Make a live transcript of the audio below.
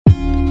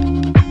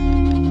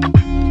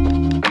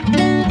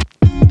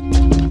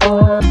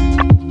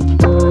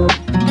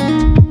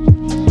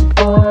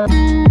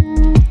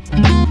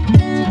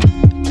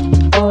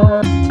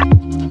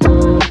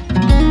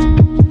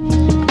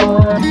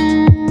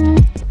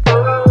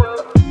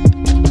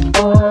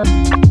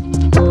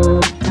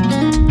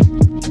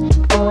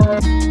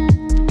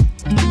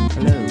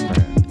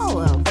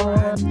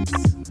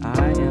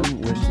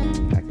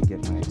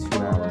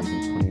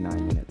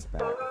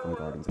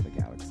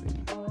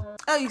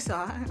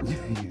saw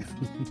it?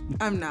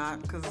 I'm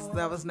not, because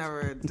that was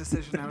never a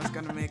decision I was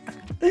going to make.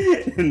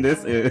 And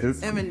this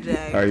is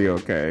M&J. Are You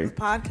Okay?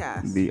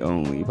 Podcast. The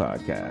only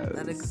podcast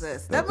That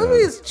exists. That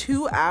movie is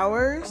 2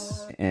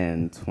 hours.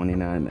 And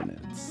 29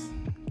 minutes.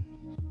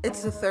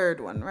 It's the third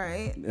one,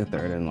 right? The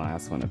third and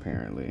last one,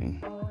 apparently.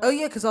 Oh,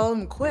 yeah, because all of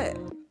them quit.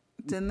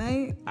 Didn't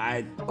they?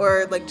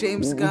 Or like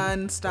James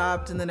Gunn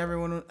stopped and then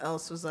everyone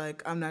else was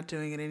like, I'm not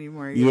doing it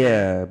anymore.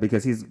 Yeah,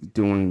 because he's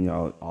doing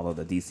all of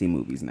the DC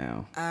movies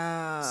now.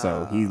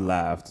 So he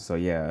left. So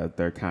yeah,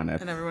 they're kind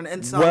of... And everyone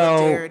in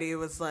solidarity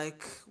was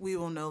like, we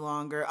will no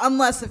longer...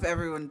 Unless if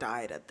everyone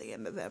died at the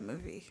end of that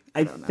movie.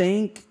 I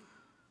think...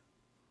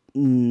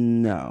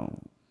 No.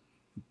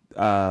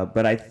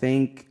 But I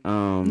think...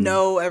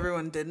 No,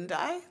 everyone didn't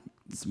die?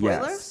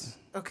 Spoilers? Yes.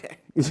 Okay.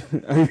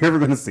 Are you ever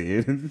going to see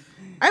it?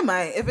 I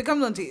might. If it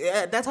comes on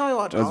TV. That's how I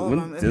watch all of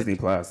them. Disney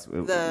Plus.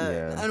 And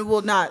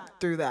well, not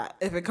through that.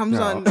 If it comes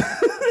on...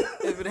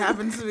 If it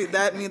happens to be...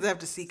 That means I have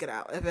to seek it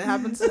out. If it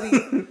happens to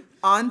be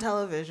on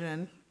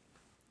television,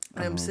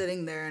 and I'm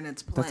sitting there and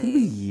it's playing... That's going to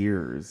be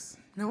years.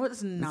 No,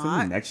 it's not. It's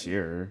gonna be next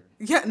year.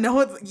 Yeah, no,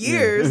 it's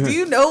years. Yeah. Do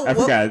you know I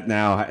forgot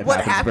now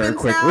what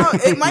happens now?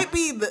 It might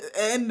be the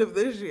end of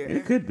this year.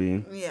 It could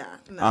be. Yeah.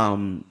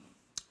 No.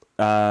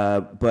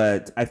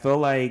 But I feel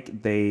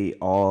like they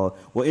all...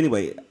 Well,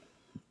 anyway...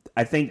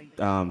 I think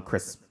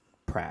Chris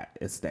Pratt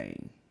is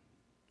staying.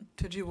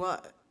 To do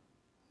what?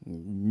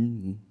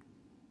 No,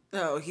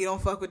 he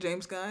don't fuck with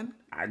James Gunn?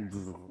 I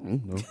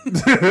don't know.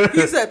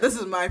 He said, this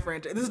is my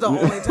franchise. This is the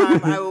only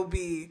time I will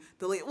be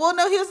the lead. Well,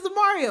 no, he has the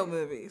Mario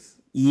movies.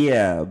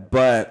 Yeah,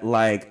 but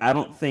like, I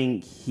don't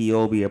think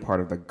he'll be a part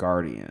of the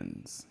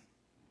Guardians.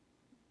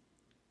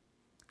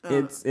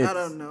 It's I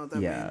don't know what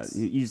that means.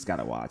 You just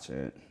gotta watch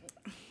it.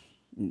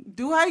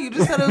 Do I? You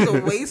just said it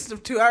was a waste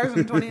of 2 hours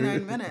and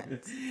 29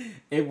 minutes.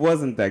 It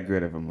wasn't that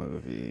good of a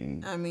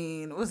movie. I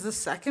mean, was the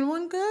second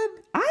one good?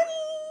 I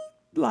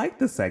liked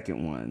the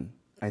second one,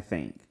 I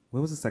think.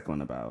 What was the second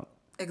one about?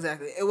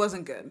 Exactly. It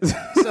wasn't good.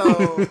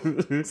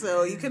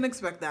 So you can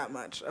expect that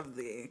much of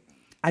the...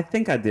 I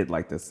think I did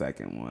like the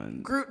second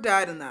one. Groot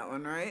died in that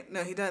one, right?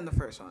 No, he died in the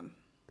first one.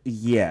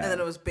 Yeah. And then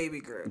it was Baby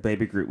Groot.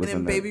 Baby Groot was in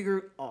and then Baby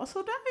Groot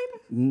also died?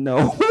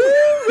 No.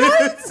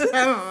 What?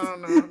 I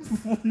don't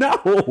know.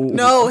 No.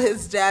 No,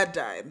 his dad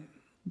died.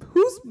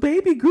 Who's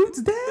Baby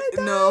Groot's dad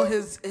died? No,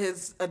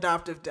 his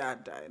adoptive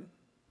dad died.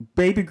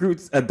 Baby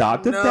Groot's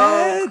adoptive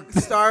dad?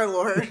 No,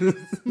 Star-Lord.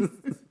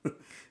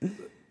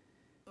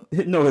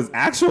 No, his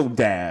actual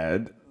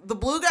dad. The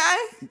blue guy?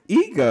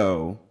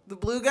 Ego. The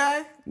blue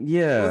guy?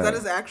 Yeah. Was that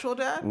his actual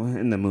dad? Well,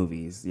 in the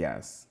movies,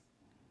 yes.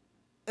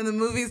 In the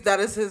movies, that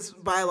is his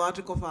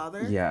biological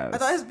father? Yes. I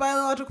thought his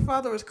biological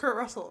father was Kurt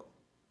Russell.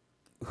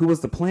 Who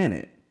was the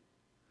planet?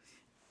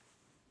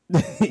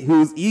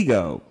 Who's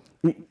Ego?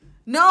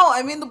 No,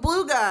 I mean the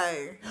blue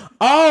guy.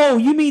 Oh,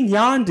 you mean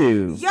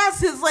Yondu?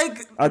 Yes, his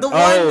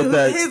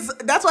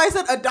that's why I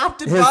said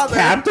adopted his father.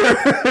 Captor?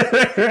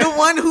 The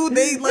one who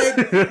they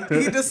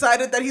he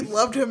decided that he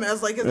loved him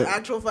as like his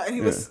actual father, and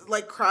he was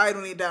like cried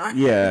when he died.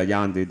 Yeah,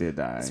 Yondu did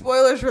die.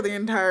 Spoilers for the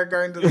entire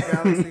Guardians of the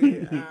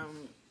Galaxy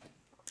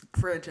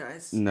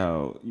franchise.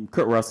 No,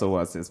 Kurt Russell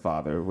was his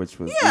father, which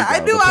was Ego,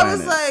 I knew. I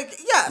was like,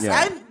 yes,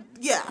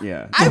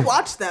 yeah. I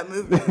watched that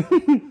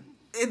movie.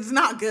 It's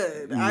not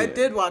good. Yeah. I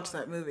did watch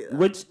that movie,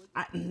 though.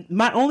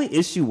 My only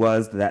issue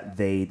was that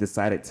they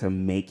decided to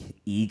make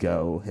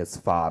Ego his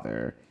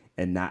father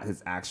and not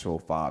his actual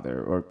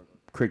father, or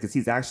because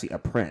he's actually a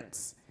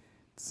prince.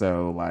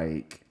 So,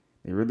 like,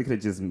 they really could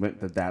have just went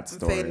to that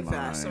storyline. I'm fading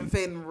fast. I'm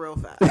fading real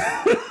fast.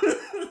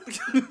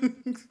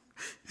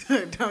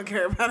 I don't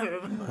care about it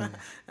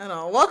at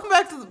all. Welcome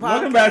back to the podcast.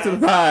 Welcome back to the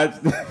pod.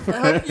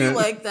 I hope you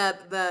like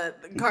that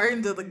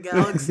Guardians of the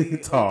Galaxy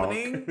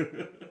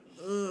opening.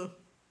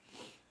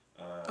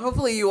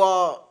 Hopefully you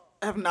all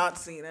have not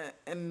seen it,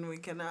 and we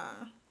can...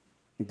 I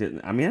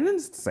didn't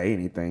say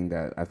anything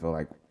that I feel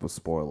like will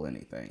spoil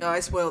anything. Oh,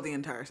 I spoiled the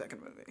entire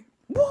second movie.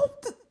 Well,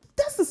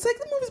 that's the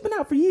second movie's been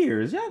out for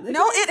years. Yeah,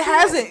 no, it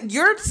hasn't.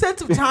 Your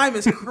sense of time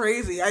is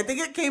crazy. I think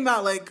it came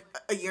out like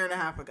a year and a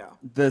half ago.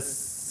 The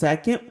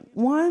second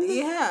one?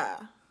 Yeah.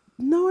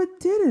 No, it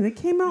didn't. It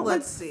came out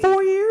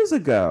 4 years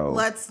ago.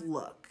 Let's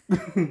look.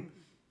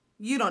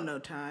 You don't know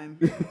time.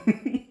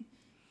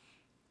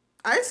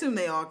 I assume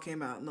they all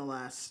came out in the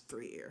last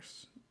 3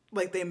 years.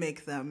 Like they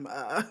make them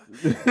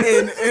in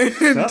 2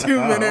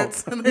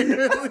 minutes.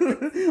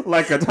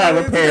 Like a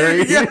Tyler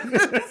Perry. Yes.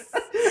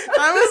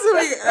 I'm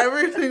assuming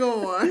every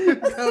single one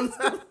comes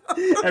out.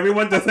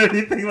 Everyone does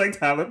anything like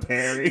Tyler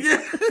Perry.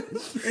 Yeah.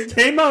 It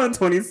came out in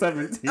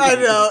 2017. I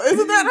know.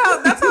 Isn't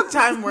that that's how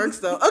time works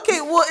though? Okay,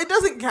 well it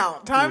doesn't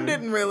count. Time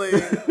didn't really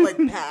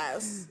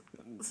pass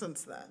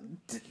since then.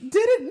 Did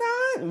it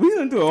not? We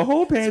didn't do a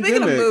whole pandemic.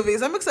 Speaking of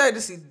movies, I'm excited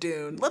to see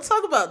Dune. Let's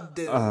talk about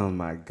Dune. Oh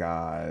my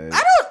god.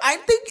 I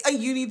think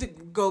you need to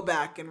go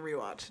back and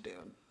rewatch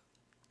Dune.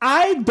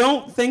 I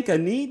don't think I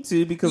need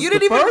to because you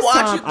didn't even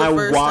watch it the I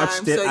first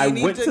watched time, it, so I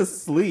went to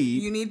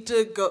sleep. You need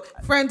to go,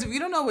 friends. If you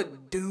don't know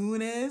what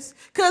Dune is,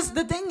 because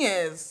the thing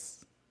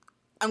is,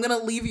 I'm going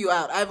to leave you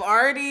out. I've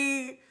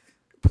already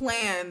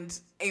planned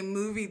a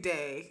movie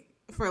day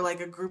for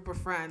like a group of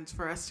friends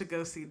for us to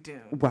go see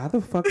Dune. Why the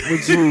fuck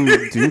would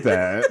you do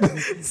that?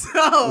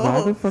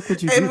 Why the fuck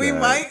would you do that? And we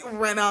might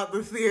rent out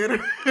the theater.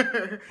 Who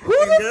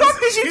the fuck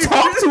did you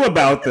talk to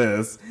about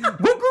this?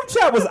 What group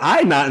chat was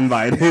I not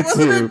invited to? It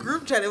wasn't a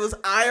group chat. It was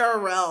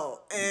IRL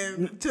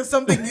and to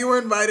something you were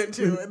invited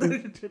to and then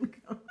it didn't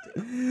come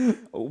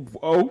to.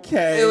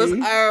 Okay. It was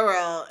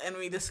IRL and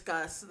we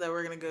discussed that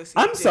we're going to go see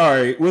I'm Dune.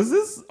 sorry. Was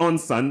this on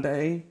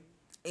Sunday?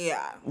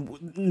 Yeah.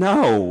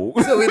 No.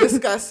 So we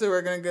discussed that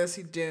we're going to go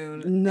see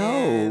Dune. No.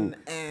 And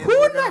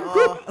who in that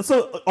group?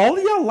 So all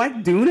of y'all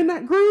like Dune in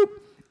that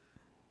group?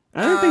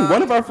 I don't think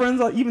one of our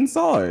friends even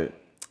saw it.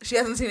 She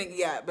hasn't seen it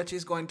yet, but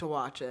she's going to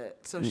watch it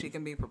so she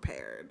can be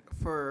prepared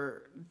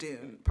for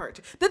Dune Part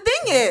 2. The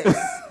thing is,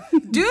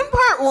 Dune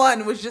Part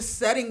 1 was just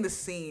setting the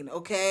scene,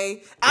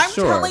 okay? I'm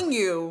telling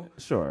you,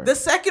 the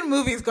second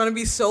movie is going to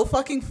be so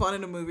fucking fun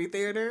in a movie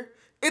theater.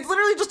 It's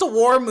literally just a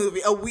war movie,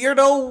 a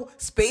weirdo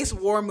space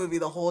war movie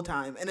the whole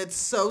time, and it's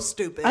so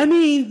stupid. I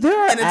mean, there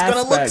are and it's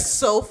gonna look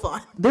so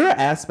fun. There are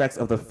aspects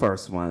of the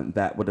first one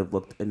that would have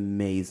looked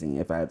amazing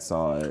if I had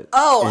saw it.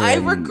 Oh, I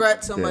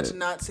regret so much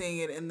not seeing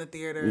it in the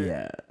theater.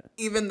 Yeah.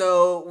 Even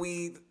though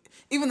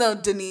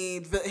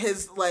Denis,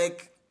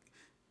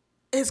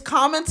 his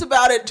comments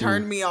about it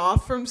turned me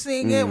off from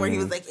seeing it, where he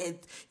was like,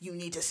 you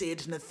need to see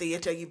it in the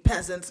theater, you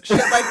peasants. Shit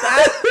like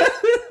that.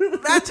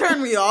 That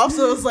turned me off.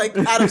 So it was like,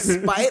 out of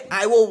spite,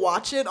 I will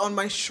watch it on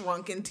my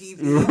shrunken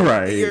TV.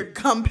 Right. Your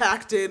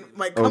compacted.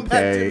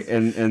 Okay,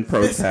 and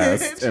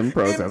protest.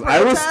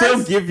 I will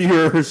still give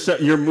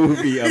your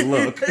movie a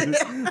look,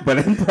 but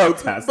in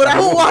protest. But I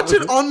will watch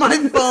it on my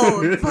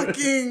phone,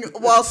 fucking,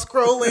 while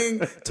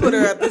scrolling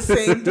Twitter at the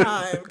same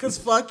time. Because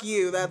fuck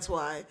you, that's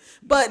why.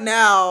 But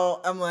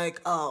now, I'm like,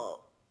 oh,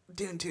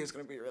 Dune 2 is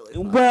going to be really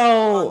fun.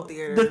 Well,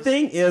 the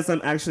thing is,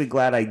 I'm actually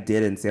glad I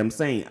didn't see. I'm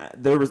saying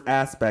there was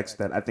aspects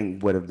that I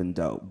think would have been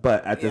dope,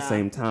 but at the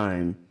same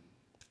time,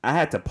 I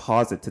had to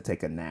pause it to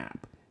take a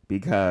nap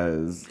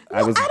because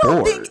I was bored. I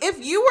don't think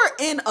if you were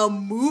in a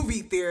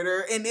movie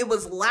theater and it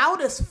was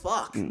loud as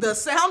fuck, the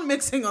sound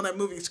mixing on that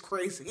movie is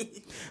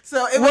crazy.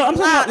 So it was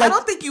loud. I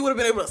don't think you would have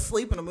been able to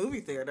sleep in a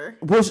movie theater.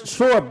 Well,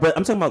 sure, but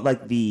I'm talking about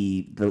like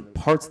the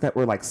parts that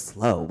were like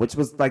slow, which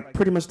was like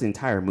pretty much the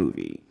entire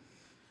movie.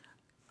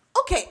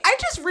 Okay, I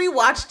just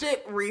rewatched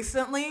it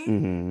recently.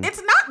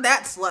 It's not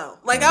that slow.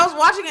 Like, I was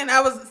watching it and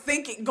I was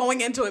thinking, going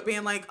into it,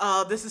 being like,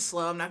 oh, this is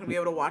slow. I'm not going to be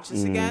able to watch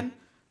this again.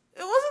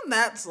 It wasn't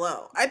that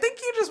slow. I think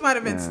you just might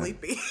have been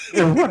sleepy.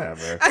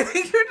 Whatever. I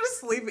think you're just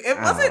sleepy. It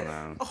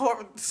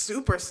wasn't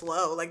super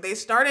slow. Like, they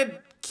started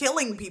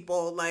killing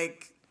people,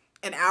 like,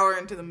 an hour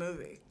into the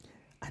movie.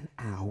 An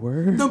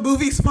hour? The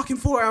movie's fucking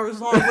 4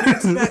 hours long. What do you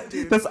expect,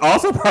 dude? That's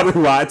also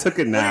probably why I took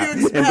a nap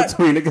in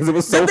between it, because it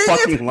was so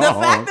fucking long. The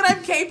fact that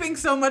I'm caping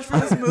so much for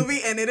this movie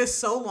and it is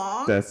so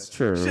long, that's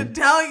true, should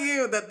tell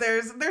you that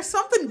there's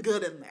something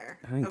good in there.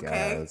 I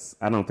guess.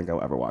 I don't think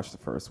I'll ever watch the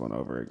first one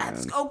over again.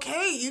 That's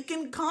okay. You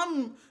can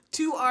come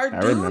to our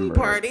Dune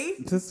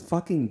party. Just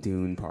fucking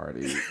Dune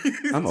party.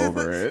 I'm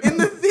over it. In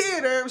the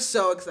theater. I'm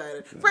so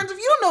excited. Friends, if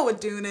you don't know what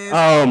Dune is,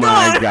 oh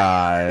my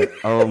god.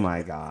 Oh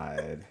my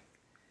god.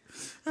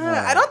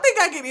 I don't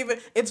think I can even.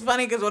 It's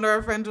funny because one of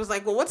our friends was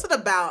like, well, what's it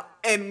about?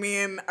 And me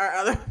and our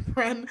other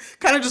friend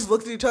kind of just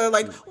looked at each other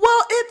like,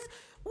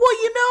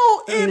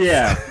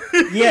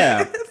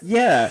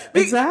 yeah,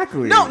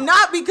 exactly. No,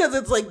 not because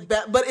it's like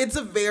that, but it's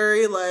a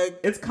very like.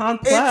 It's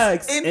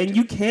complex, and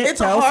you can't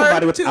tell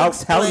somebody without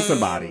telling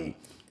somebody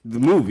the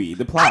movie,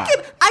 the plot.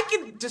 I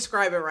can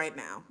describe it right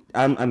now.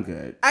 I'm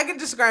good. I can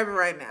describe it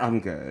right now.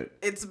 I'm good.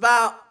 It's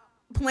about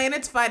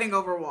planets fighting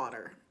over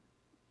water.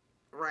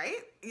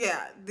 Right?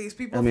 Yeah. These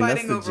people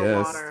fighting over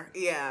water.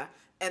 Yeah.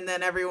 And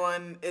then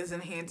everyone is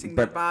enhancing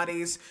their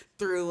bodies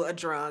through a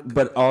drug.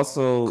 But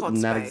also not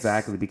spice.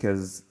 Exactly,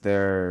 because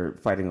they're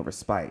fighting over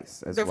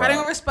spice as well. They're fighting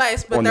over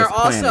spice, but they're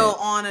also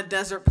on a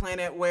desert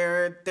planet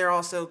where they're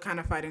also kind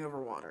of fighting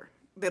over water.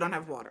 They don't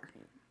have water.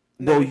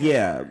 Well,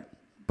 yeah.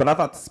 But I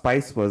thought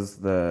spice was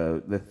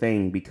the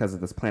thing because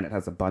of this planet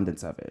has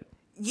abundance of it.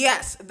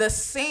 Yes, the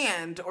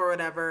sand or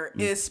whatever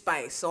is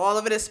spice. So all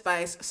of it is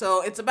spice.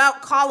 So it's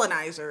about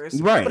colonizers,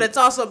 right? But it's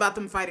also about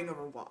them fighting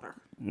over water.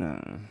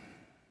 No.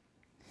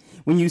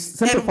 When you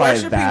simplify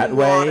it that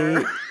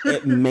way,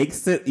 it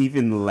makes it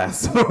even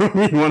less for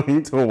me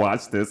wanting to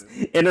watch this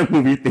in a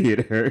movie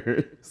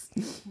theater.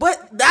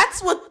 But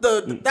that's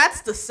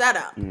that's the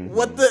setup.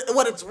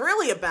 What it's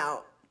really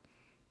about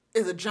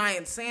is a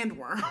giant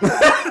sandworm.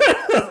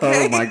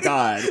 Okay? Oh my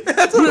god!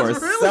 That's what you are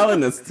really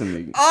selling this to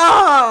me.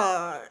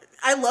 Oh.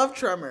 I love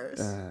Tremors.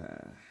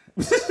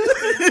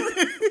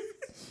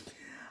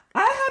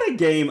 I had a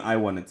game I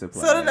wanted to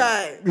play. So did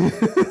I.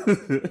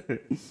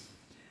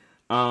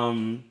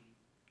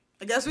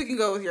 I guess we can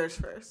go with yours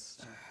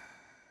first.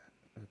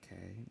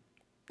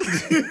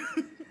 Okay.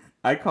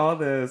 I call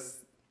this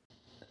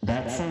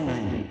That's So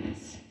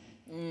 90s.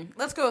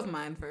 Let's go with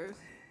mine first.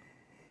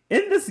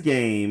 In this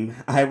game,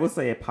 I will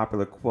say a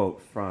popular quote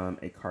from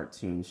a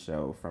cartoon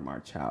show from our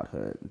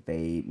childhood.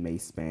 They may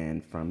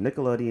span from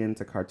Nickelodeon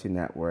to Cartoon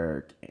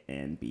Network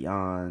and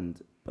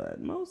beyond, but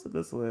most of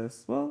this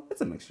list, well, it's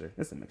a mixture.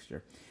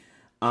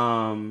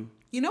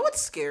 You know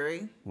what's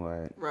scary?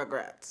 What?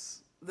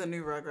 Rugrats. The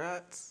new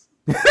Rugrats.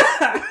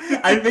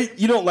 I think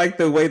you don't like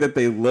the way that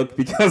they look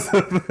because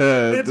of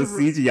the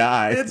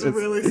CGI. It's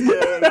really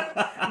scary.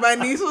 My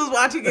niece was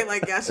watching it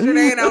like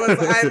yesterday, and I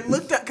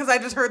looked up because I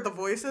just heard the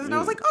voices, and I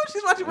was like, "Oh,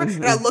 she's watching."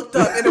 And I looked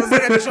up, and it was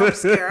like a jump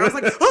scare. I was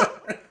like, "Oh,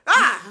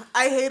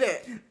 I hate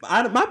it."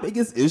 My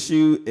biggest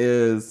issue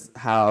is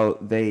how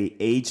they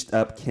aged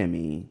up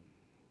Kimmy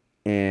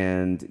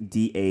and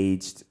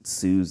de-aged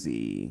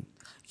Susie.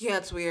 Yeah,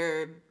 it's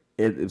weird.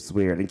 It's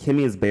weird, and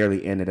Kimmy is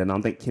barely in it, and I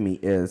don't think Kimmy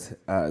is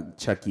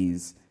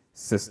Chucky's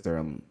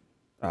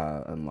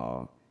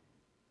sister-in-law.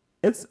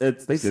 It's they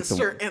did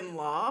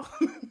sister-in-law.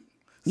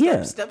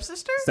 Yeah,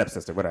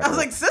 stepsister, whatever. I was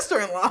like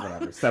sister-in-law.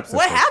 Whatever, stepsister.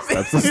 What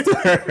happened?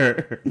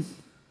 Stepsister.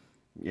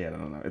 Yeah, I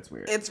don't know. It's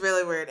weird. It's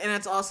really weird, and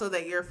it's also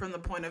that you're from the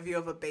point of view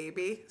of a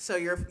baby, so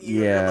you're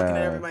looking at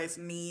everybody's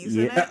knees.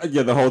 Yeah,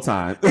 yeah, the whole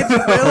time. It's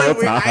really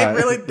weird. I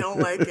really don't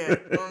like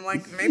it. I'm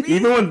like, maybe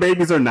even when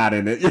babies are not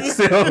in it, you're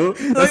still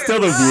that's still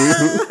the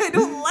view. I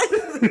don't like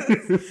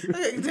this.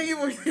 Okay,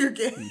 continue with your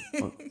game.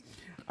 All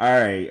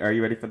right, are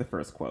you ready for the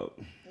first quote?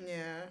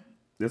 Yeah.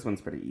 This one's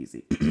pretty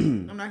easy.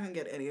 I'm not gonna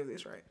get any of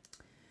these right.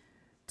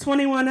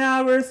 21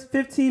 hours,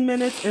 15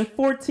 minutes, and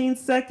 14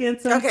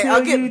 seconds. Okay,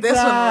 I'll get this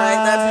one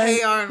right. That's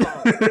Hey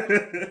Arnold.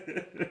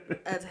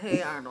 That's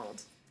Hey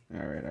Arnold.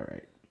 All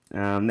right.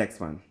 Next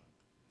one.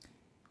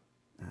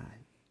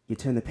 You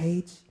turn the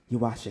page, you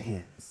wash your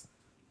hands.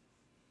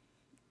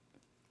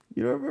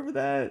 You don't remember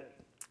that?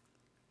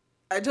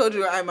 I told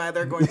you I'm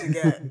either going to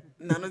get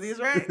none of these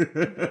right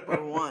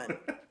or one.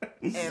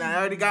 And I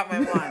already got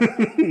my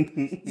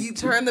one. You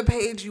turn the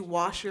page, you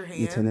wash your hands.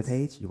 You turn the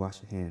page, you wash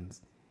your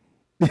hands.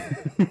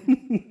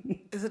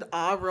 Is it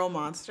All Real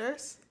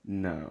Monsters?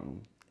 No.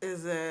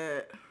 Is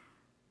it?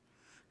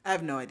 I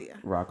have no idea.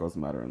 Rocko's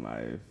Modern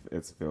Life.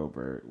 It's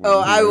Filbert.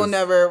 I will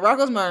never.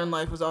 Rocko's Modern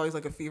Life was always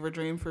like a fever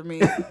dream for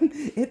me.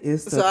 It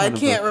is. So I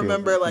can't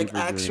remember like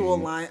actual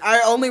lines.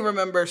 I only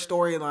remember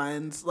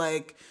storylines,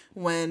 like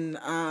when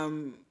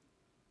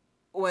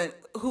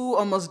who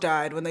almost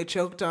died when they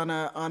choked on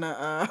a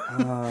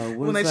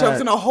when they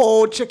choked on a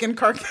whole chicken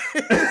carcass.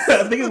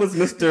 I think it was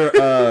Mr.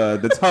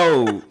 The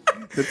Toad.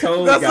 The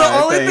Toad. That's guy,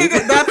 the only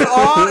thing. That's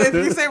all. If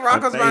you say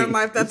Rocko's Modern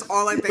Life, that's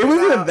all I think. It was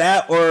about. either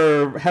that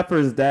or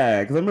Heifer's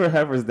dad. Because I remember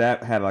Heifer's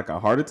dad had like a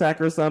heart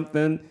attack or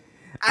something.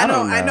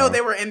 I know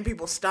they were in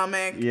people's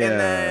stomach, and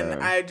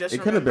then I just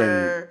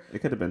remember. It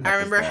could have been. I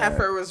remember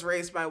Heifer was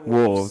raised by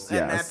wolves,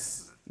 and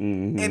that's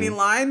any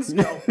lines.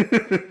 No,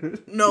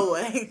 no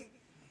way.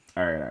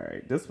 All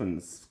right. This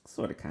one's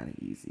sort of kind of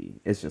easy.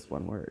 It's just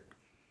one word.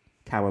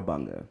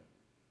 Cowabunga.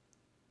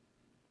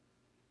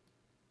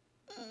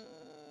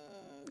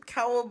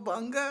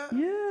 Cowabunga?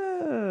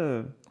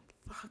 Yeah.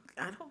 Fuck,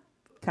 I don't.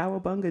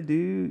 Cowabunga,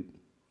 dude.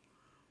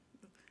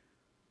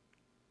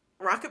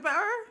 Rocket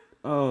Power?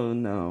 Oh,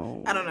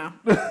 no. I don't know.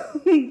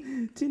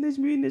 Teenage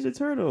Mutant Ninja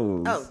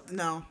Turtles. Oh,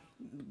 no.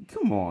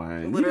 Come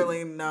on.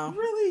 Literally, no.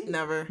 Really?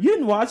 Never. You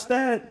didn't watch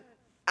that?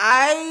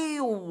 I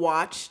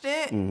watched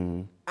it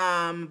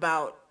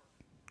about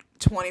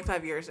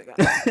 25 years ago.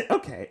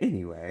 Okay,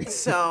 anyway.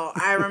 So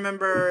I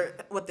remember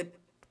what the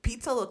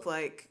pizza looked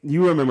like.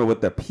 You remember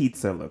what the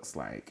pizza looks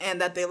like. And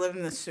that they lived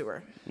in the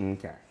sewer.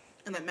 Okay.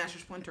 And that Master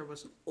Splinter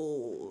was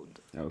old.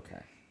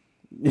 Okay.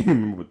 You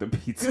remember what the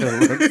pizza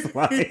looks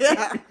like.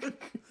 Yeah.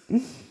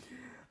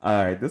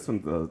 All right, this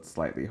one's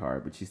slightly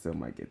hard, but you still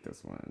might get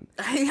this one.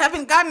 I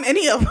haven't gotten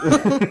any of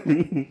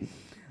them.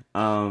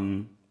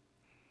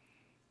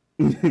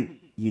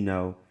 You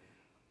know,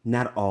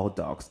 not all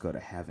dogs go to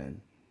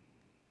heaven.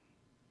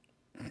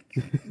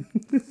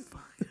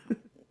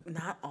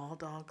 Not all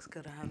dogs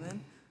go to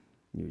heaven?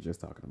 You were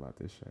just talking about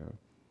this show.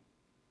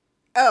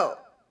 Oh,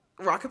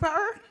 Rocket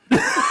Power?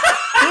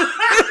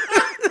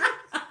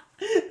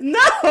 No!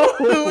 What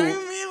do you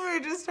mean we were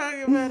just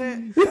talking about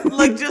it?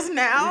 Like just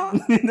now?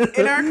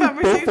 In our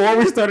conversation? Before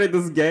we started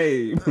this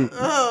game.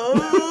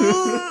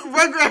 Oh,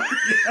 Rugrats.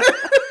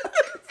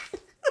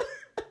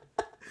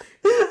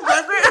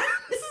 Rugrats?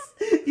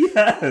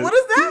 Yes. What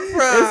is that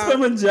from? It's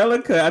from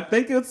Angelica. I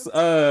think it's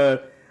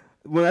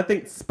when I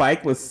think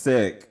Spike was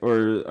sick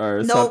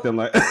or something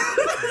like.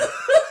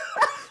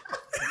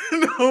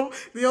 No,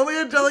 the only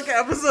Angelica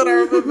episode I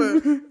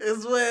remember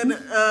is when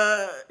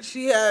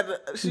she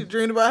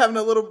dreamed about having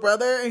a little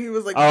brother and he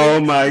was like,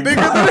 oh my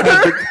bigger god, than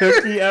her. the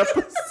cookie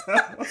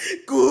episode.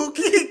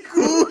 Cookie.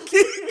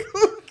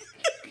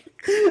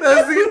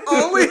 That's the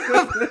only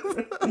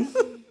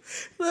episode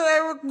that I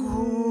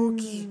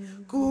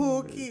remember.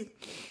 Cookie.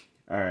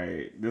 All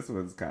right, this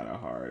one's kind of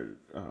hard.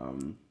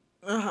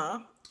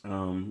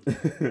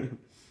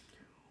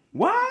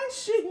 Why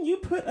shouldn't you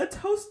put a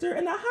toaster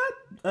in a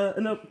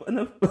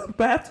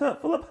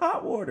bathtub full of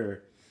hot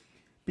water?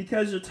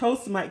 Because your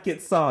toast might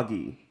get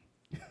soggy.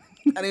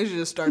 I need you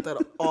to start that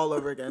all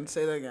over again.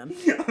 Say that again.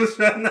 I was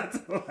trying not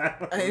to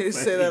laugh. I need you to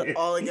say that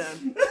all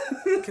again.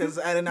 Because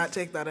I did not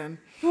take that in.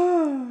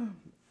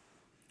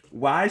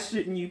 Why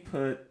shouldn't you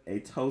put a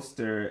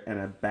toaster in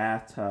a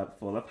bathtub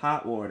full of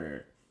hot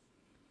water?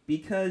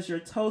 Because your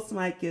toast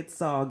might get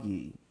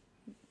soggy.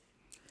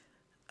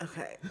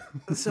 Okay.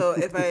 So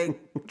if I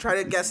try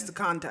to guess the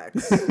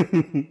context,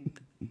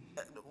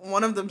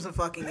 one of them's a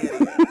fucking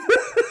idiot.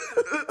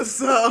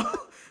 So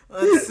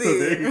let's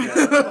see.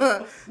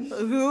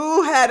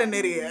 Who had an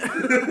idiot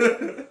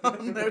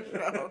on their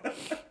show?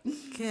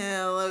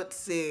 Okay, let's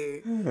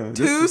see.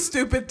 Two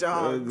stupid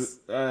dogs.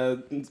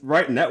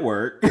 Right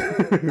Network.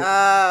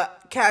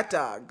 Cat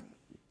dog.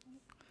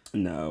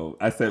 No,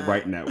 I said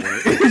Right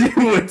Network.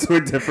 You went to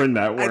a different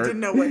network. I didn't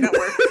know what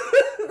network.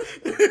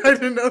 I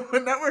didn't know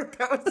what network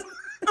that was.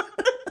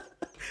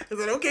 I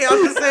said, okay,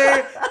 I'll just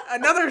say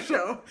another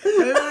show.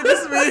 It would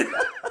just mean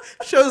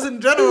shows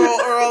in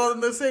general are all in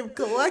the same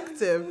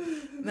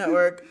collective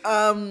network.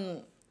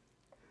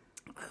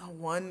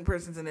 One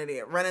person's an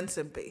idiot. Ren and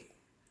Stimpy.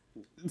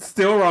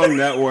 Still wrong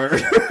network.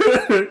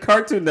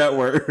 Cartoon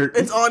Network.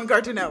 It's on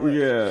Cartoon Network.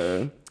 Yeah.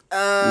 You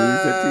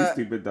said Two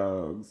Stupid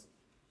Dogs.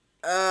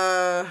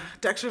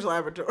 Dexter's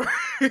Laboratory.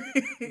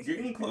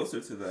 Getting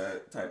closer to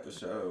that type of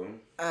show.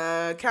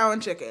 Cow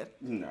and Chicken.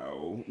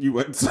 No. You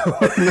went so no.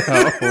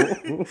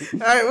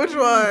 Alright, which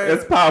one?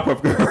 It's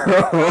Powerpuff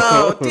Girls.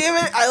 Oh, damn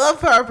it. I love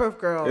Powerpuff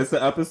Girls. It's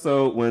the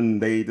episode when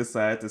they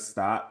decided to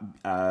stop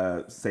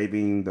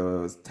saving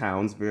the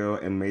Townsville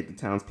and made the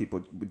townspeople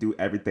do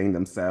everything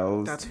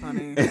themselves. That's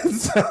funny. And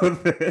so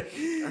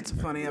That's a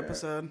funny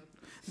episode.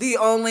 The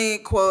only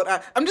quote,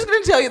 I'm just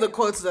going to tell you the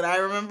quotes that I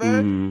remember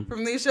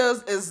from these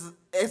shows is,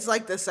 it's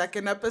like the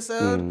second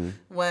episode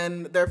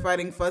when they're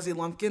fighting Fuzzy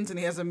Lumpkins and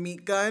he has a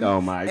meat gun. Oh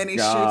my God. And he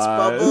shoots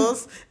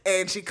bubbles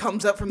and she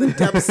comes up from the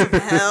depths of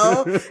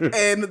hell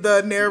and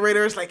the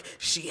narrator is like,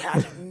 she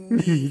had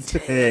meat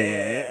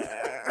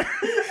hair.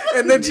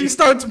 And then she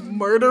starts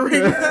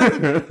murdering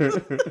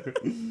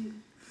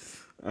them.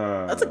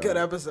 That's a good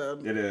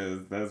episode. It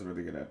is. That's a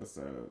really good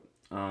episode.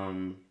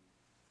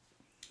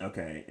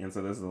 Okay, and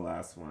so this is the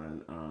last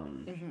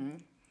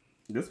one.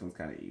 This one's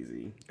kind of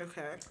easy.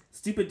 Okay.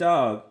 Stupid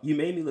dog, you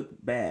made me look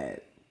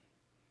bad.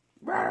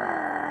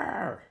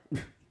 Oh,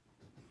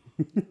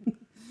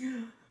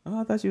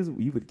 I thought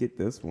you would get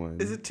this one.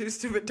 Is it Two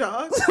Stupid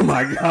Dogs? Oh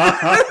my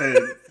God.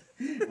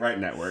 Right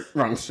network,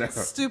 wrong show.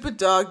 Stupid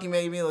dog, you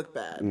made me look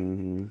bad.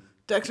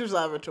 Dexter's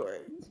Laboratory.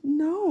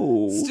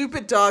 No.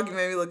 Stupid dog, you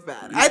made me look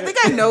bad. I think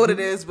I know what it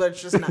is, but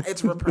it's just not.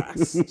 It's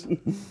repressed.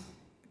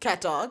 Cat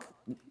dog.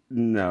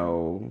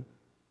 No.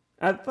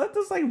 I thought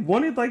this like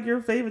one of like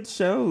your favorite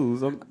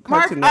shows on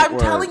Mark, Cartoon Network. I'm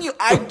telling you,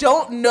 I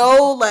don't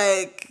know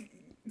like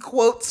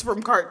quotes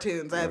from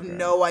cartoons. I have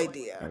no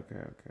idea.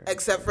 Okay.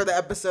 Except for the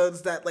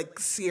episodes that like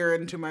sear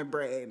into my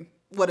brain.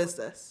 What is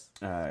this?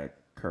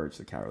 Courage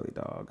the Cowardly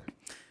Dog.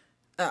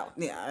 Oh,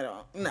 yeah, I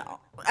don't.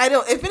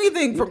 If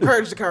anything, from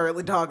Courage the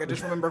Cowardly Dog, I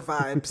just remember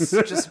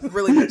vibes. Just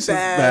really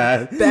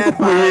bad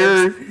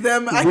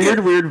vibes.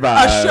 Weird, weird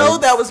vibes. A show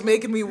that was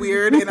making me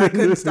weird, and I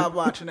couldn't stop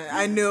watching it.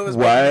 I knew it was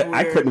making me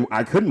weird.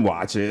 I couldn't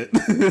watch it.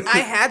 I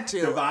had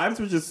to. The vibes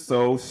were just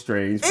so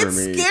strange for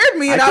me. It scared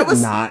me, and I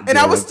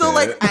was still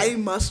like, I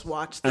must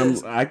watch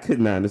this. I could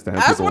not understand.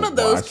 I was one of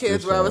those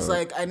kids where I was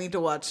like, I need to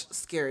watch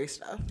scary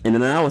stuff. And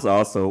then I was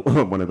also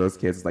one of those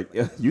kids like,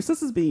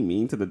 Eustace is being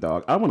mean to the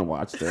dog. I want to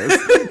watch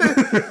this.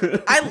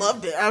 I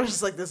loved it. I was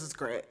just like, this is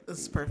great. This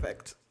is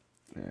perfect.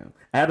 Yeah,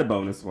 I had a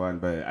bonus one,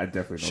 but I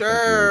definitely don't think you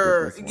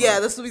sure. would get this one. Yeah,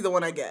 this will be the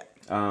one I get.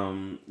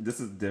 This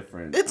is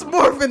different. It's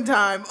Morphin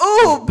time.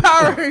 Oh,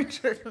 Power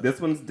Ranger. This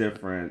one's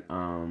different.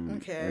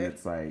 Okay. And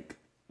it's like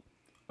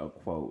a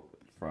quote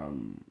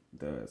from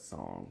the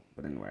song.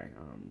 But anyway,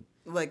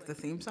 like the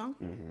theme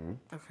song.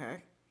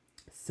 Okay.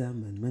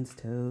 Someone once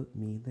told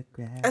me the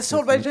grass. As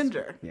told by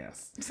Ginger.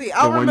 Yes. See,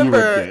 I'll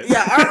remember.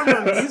 Yeah, I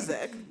remember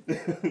music.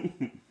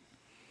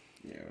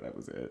 Yeah, that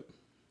was it.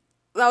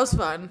 That was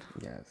fun.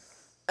 Yes.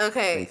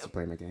 Okay. Thanks for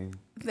playing the game.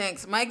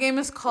 Thanks. My game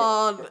is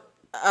called.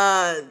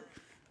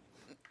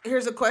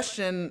 Here's a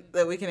question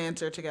that we can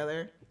answer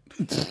together.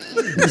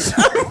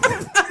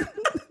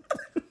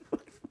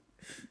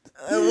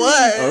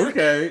 What?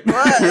 Okay.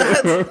 What?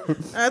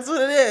 That's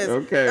what it is.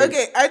 Okay.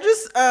 Okay. I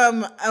just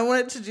I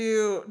wanted to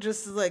do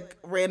just like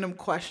random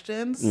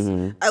questions.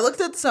 I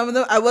looked at some of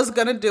them. I was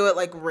gonna do it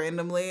like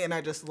randomly, and I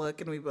just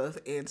look and we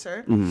both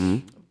answer.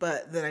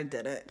 But then I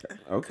didn't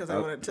because I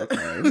wanted to.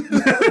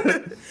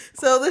 Okay.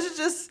 So this is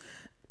just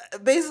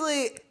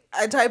basically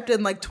I typed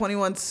in like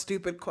 21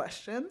 stupid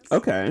questions.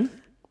 Okay.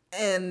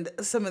 And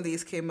some of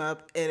these came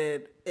up, and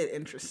it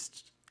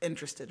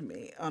interested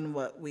me on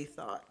what we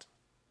thought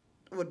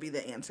would be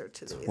the answer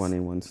to these.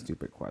 21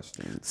 stupid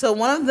questions. So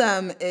one of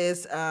them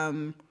is,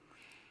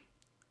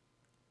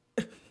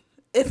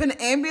 if an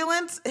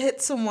ambulance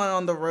hits someone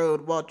on the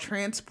road while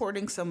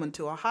transporting someone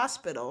to a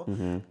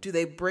hospital, do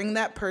they bring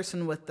that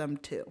person with them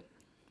too?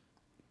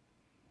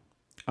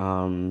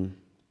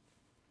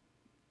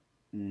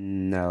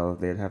 No,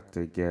 they'd have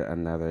to get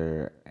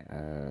another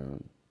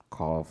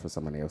call for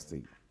somebody else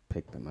to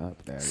pick them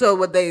up. So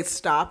would they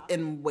stop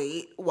and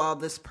wait while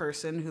this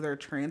person who they're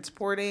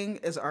transporting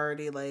is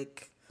already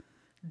like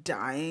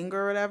dying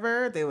or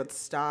whatever? They would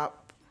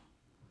stop.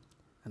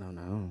 I don't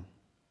know.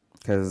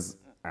 Because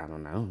I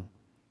don't know.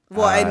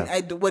 Well,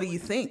 what do you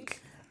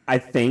think? I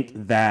think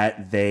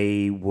that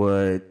they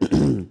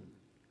would.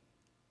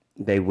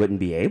 They wouldn't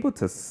be able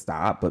to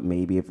stop, but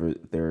maybe if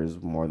there's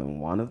more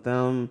than one of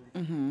them,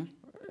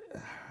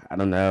 I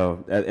don't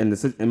know.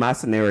 In my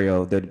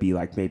scenario, there'd be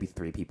like maybe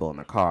 3 people in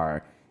the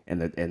car,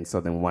 and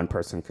so then one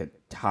person could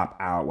top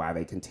out while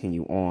they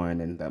continue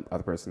on, and the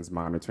other person's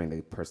monitoring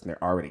the person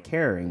they're already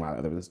carrying while the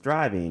other one's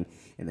driving,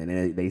 and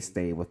then they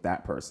stay with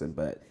that person.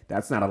 But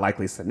that's not a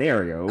likely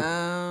scenario.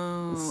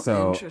 Oh,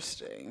 so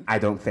interesting. I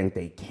don't think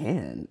they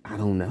can. I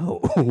don't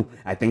know.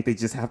 I think they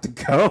just have to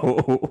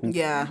go.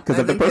 Yeah. Because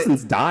if the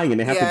person's dying and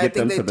they have to get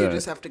them to the... Yeah, I think they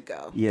just have to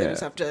go. Yeah. They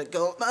just have to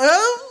go.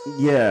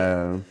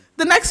 Yeah.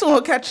 The next one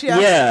will catch you.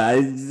 Yeah.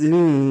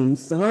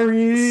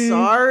 Sorry.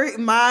 Sorry.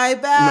 My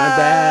bad. My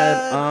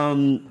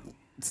bad.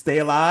 Stay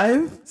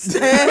alive.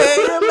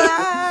 Stay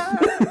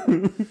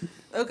alive.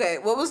 Okay.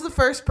 What was the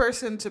first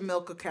person to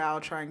milk a cow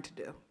trying to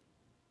do?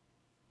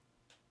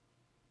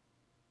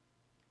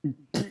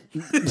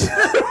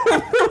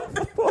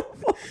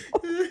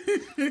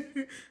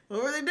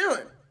 What were they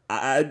doing?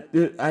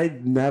 I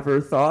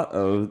never thought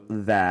of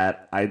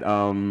that. I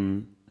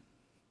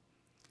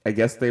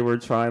guess they were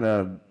trying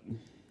to,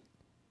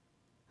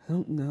 I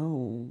don't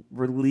know,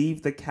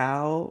 relieve the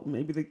cow.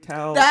 Maybe the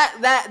cow.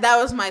 That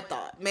was my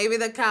thought. Maybe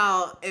the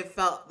cow. It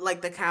felt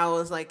like the cow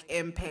was like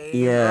in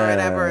pain or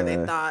whatever.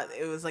 They thought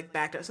it was like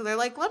backed up. So they're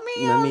like, let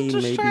me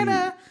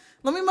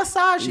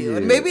massage you. Yeah.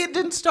 And maybe it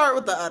didn't start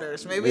with the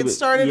udders. Maybe it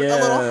started a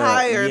little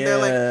higher. Yeah. They're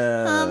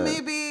like,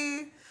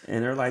 maybe.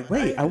 And they're like,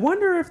 wait, I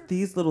wonder if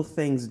these little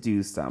things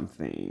do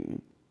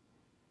something.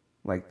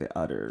 Like the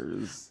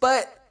udders.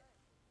 But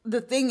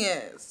the thing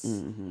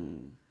is,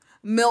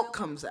 milk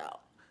comes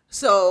out.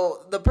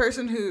 So the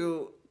person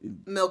who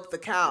milked the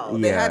cow,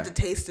 they had to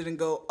taste it and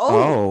go,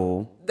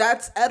 oh,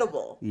 that's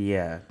edible.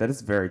 Yeah, that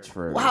is very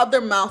true. Well, how'd their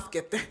mouth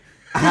get there?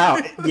 How?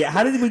 Yeah,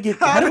 how did we get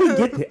here? How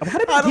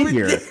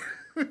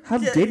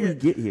did we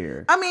get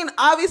here? I mean,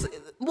 obviously,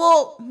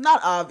 well, not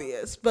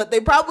obvious, but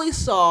they probably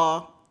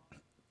saw.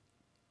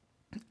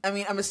 I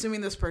mean, I'm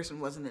assuming this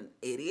person wasn't an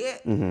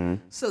idiot. Mm-hmm.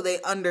 So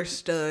they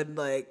understood,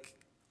 like,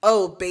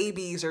 oh,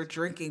 babies are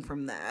drinking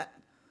from that.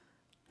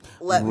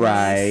 Let me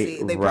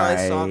see. They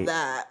probably saw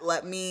that.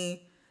 Let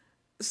me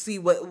see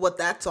what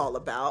that's all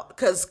about.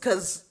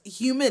 Because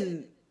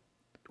human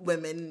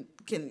women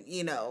can,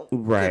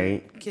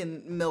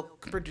 can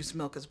produce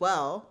milk as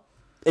well.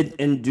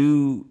 And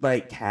do,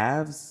 like,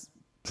 calves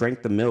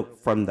drink the milk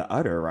from the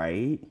udder,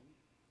 right?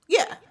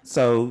 Yeah.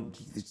 So,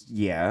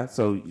 yeah.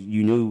 So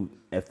you knew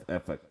if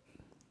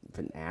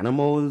an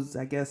animal is,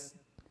 I guess.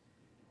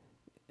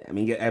 I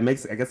mean, I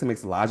guess it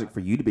makes logic for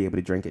you to be able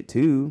to drink it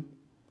too.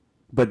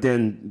 But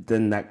then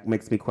that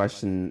makes me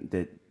question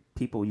that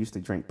people used to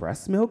drink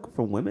breast milk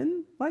from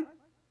women, like,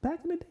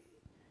 back in the day.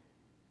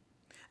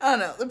 I don't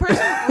know. The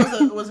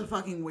person was a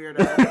fucking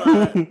weirdo,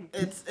 but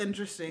it's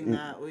interesting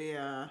that we,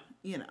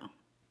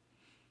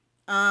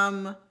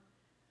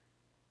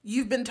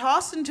 you've been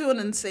tossed into an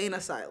insane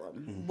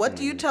asylum. Mm-hmm. What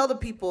do you tell the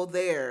people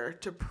there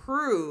to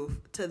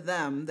prove to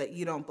them that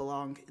you don't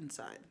belong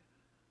inside?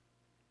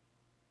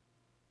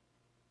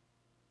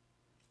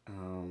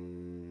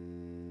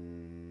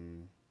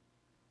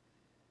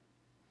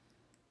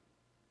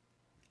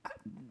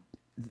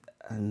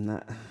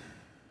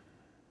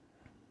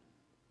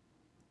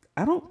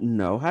 I don't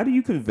know. How do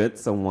you convince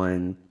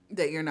someone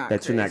that you're not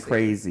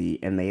crazy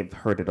and they've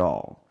heard it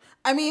all?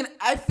 I mean,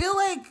 I feel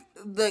like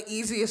the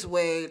easiest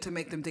way to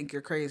make them think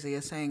you're crazy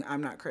is saying,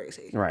 I'm not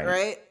crazy.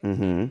 Right?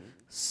 Mm-hmm.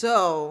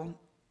 So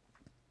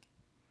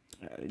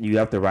you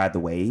have to ride the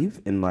wave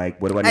and,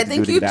 like, what do I need to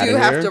do to get out of I here? think you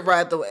do have to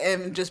ride the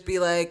wave and just be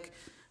like,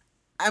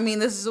 I mean,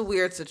 this is a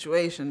weird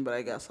situation, but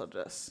I guess I'll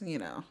just,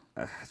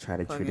 try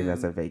to treat it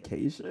as a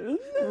vacation.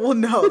 Well,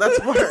 no, that's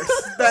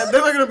worse. They're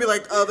not going to be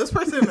like, oh, this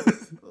person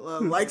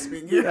likes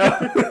being here.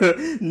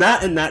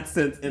 Not in that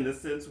sense, in the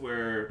sense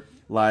where,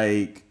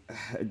 like,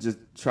 just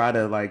try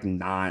to, like,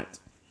 know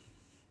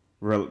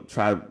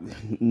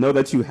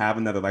that you have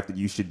another life that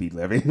you should be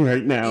living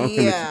right now and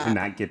that you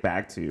cannot get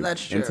back to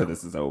until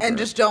this is over. And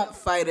just don't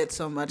fight it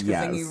so much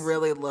because then you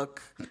really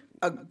look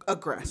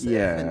aggressive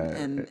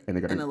and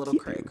a little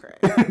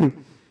cray-cray.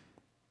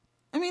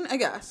 I mean, I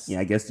guess. Yeah,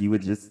 I guess you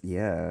would just,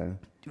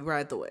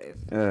 ride the wave.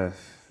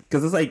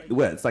 Because it's like,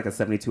 it's like a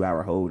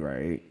 72-hour hold,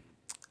 right?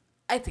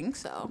 I think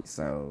so.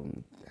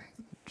 So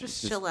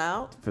just chill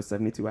out. For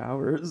 72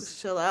 hours?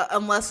 Just chill out.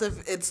 Unless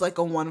if it's like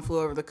a one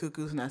flew over the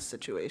cuckoo's nest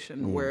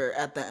situation where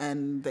at the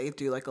end they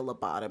do like a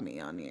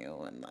lobotomy on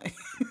you and like...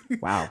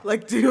 Wow.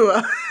 like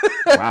do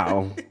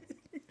wow.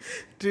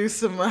 Do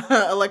some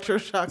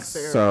electroshock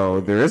therapy.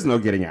 So there is no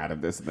getting out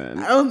of this then.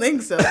 I don't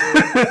think so, dude.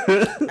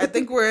 I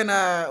think we're in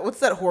what's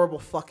that horrible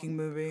fucking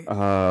movie?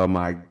 Oh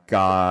my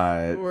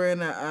God. We're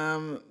in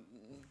a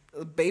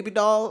baby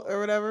doll or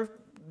whatever.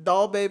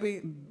 Doll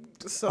baby.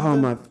 Oh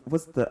my!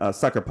 What's the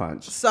Sucker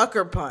Punch?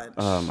 Sucker Punch.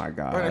 Oh my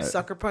god! Or in a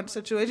Sucker Punch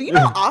situation. You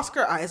know,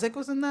 Oscar Isaac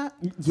was in that.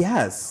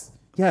 Yes,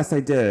 I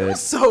did. It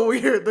was so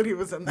weird that he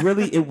was in that.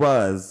 Really, it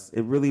was.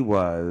 It really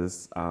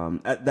was.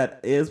 That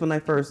is when I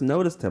first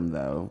noticed him,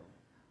 though.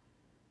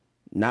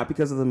 Not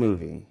because of the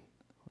movie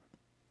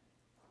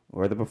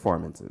or the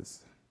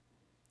performances.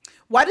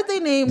 Why did they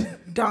name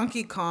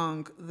Donkey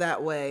Kong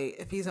that way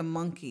if he's a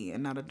monkey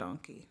and not a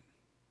donkey?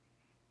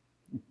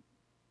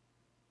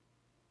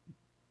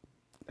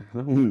 I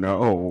don't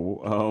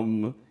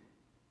know.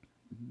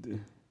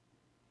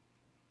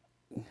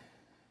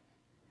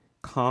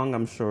 Kong,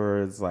 I'm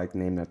sure, is like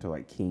named after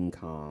like King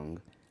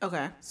Kong.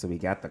 Okay. So we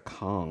got the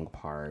Kong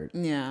part.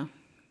 Yeah.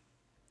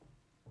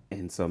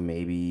 And so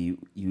maybe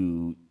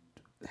you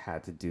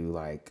had to do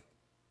like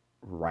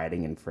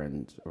writing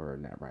infringement,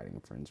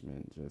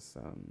 just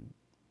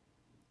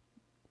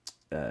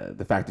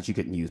the fact that you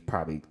couldn't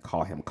probably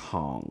call him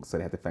Kong. So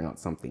they had to find out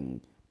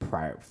something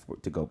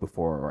to go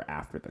before or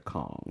after the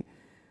Kong.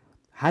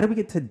 How do we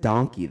get to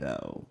Donkey,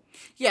 though?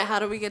 Yeah, how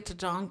do we get to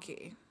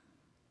Donkey?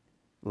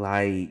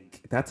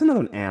 Like, that's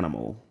another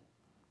animal.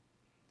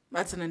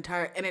 That's an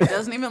entire... And it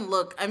doesn't even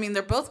look... I mean,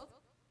 they're both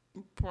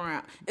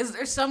brown. Is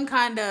there some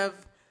kind of...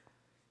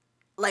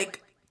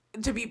 Like,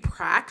 to be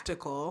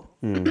practical,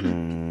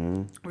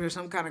 or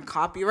some kind of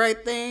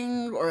copyright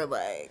thing, or,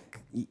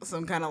 like,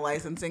 some kind of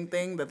licensing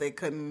thing that they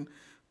couldn't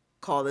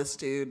call this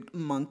dude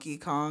Monkey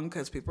Kong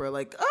because people are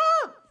like,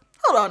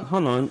 Hold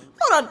on.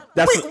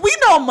 We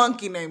know a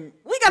monkey named...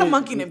 We got a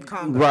monkey named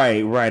Kong. Right,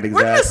 exactly.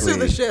 We're going to sue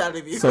the shit out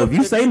of you. So if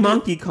you say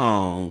Monkey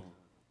Kong,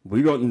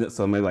 we don't...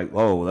 So maybe like,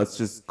 let's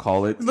just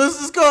call it... Let's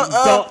just go...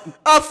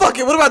 fuck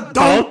it. What about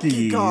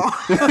Donkey Kong?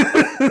 Fuck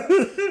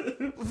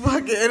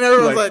it. And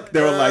everyone's like...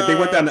 They were like... They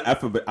went down the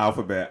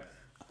alphabet.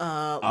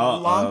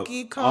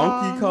 Lonky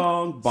Kong, Onky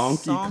Kong,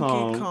 Bonky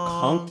Kong,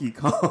 Honky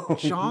Kong,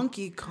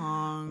 Jonky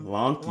Kong,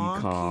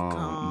 Lonky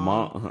Kong,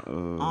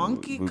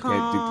 Onky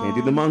Kong, can't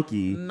do the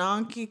monkey,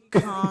 Nonky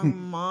Kong,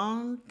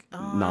 Monk.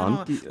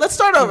 Nonky. Let's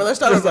start over. A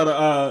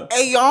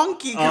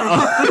Yonky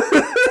Kong.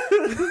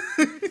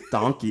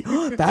 Donkey.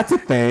 That's a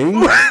thing.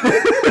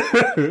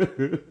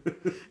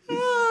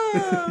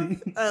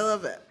 I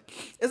love it.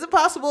 Is it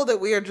possible that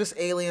we are just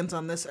aliens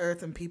on this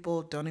earth and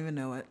people don't even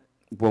know it?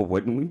 Well,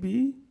 wouldn't we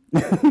be?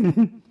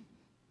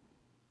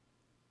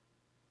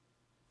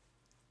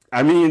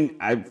 I mean,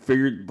 I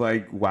figured,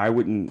 like, why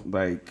wouldn't,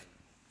 like,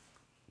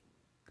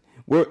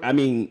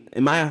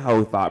 in my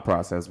whole thought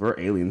process, we're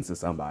aliens to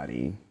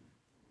somebody.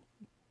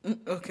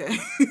 Okay.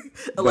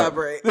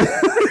 Elaborate.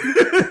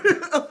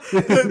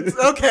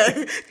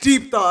 Okay.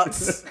 Deep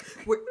thoughts.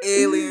 We're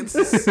aliens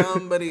to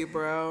somebody,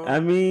 bro. I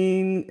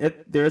mean,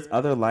 there's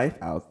other life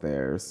out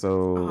there.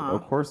 So,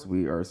 of course,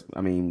 we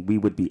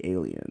would be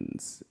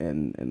aliens.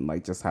 And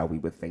like, just how we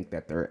would think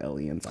that there are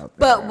aliens out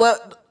there. But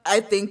what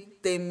I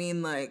think they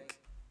mean, like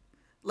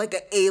an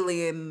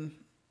alien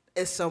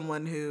is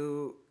someone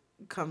who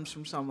comes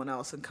from someone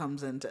else and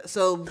comes into...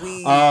 So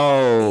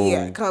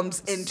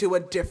comes into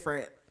a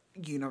different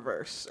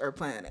universe or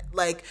planet.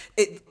 Like,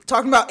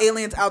 talking about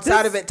aliens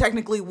outside of it,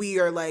 technically we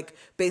are like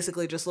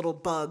basically just little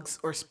bugs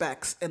or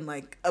specks in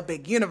like a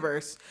big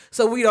universe,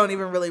 so we don't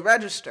even really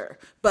register.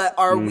 But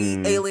are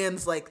we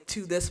aliens like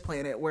to this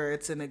planet where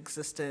it's an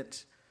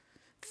existent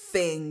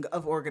thing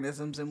of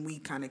organisms and we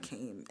kind of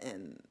came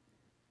in?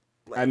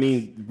 Like,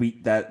 we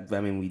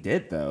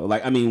did though.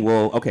 Like,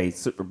 okay,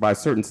 so by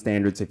certain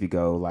standards, if you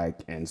go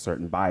like in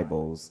certain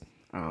Bibles,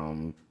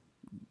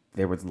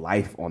 there was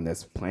life on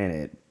this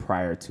planet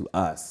prior to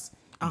us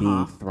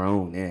being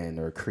thrown in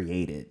or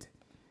created.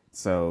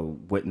 So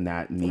wouldn't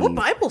that mean... What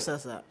Bible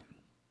says that?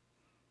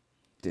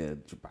 The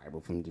Bible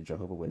from the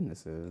Jehovah's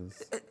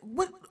Witnesses.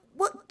 What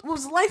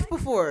was life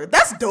before?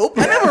 That's dope.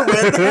 I never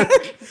read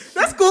that.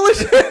 That's cool as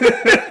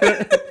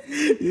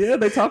shit. Yeah,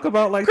 they talk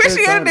about like...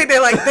 Christianity,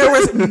 they're like, there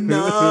was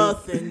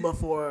nothing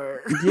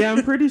before. Yeah,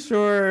 I'm pretty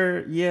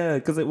sure. Yeah,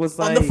 because it was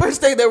like... On the first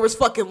day, there was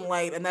fucking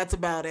light, and that's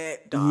about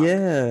it, dog.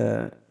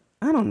 Yeah.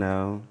 I don't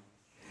know.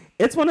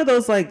 It's one of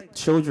those like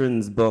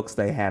children's books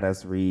they had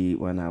us read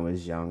when I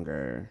was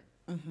younger.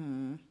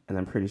 Mm-hmm. And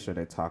I'm pretty sure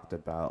they talked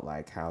about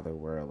like how there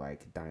were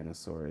like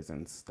dinosaurs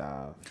and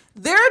stuff.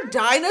 There are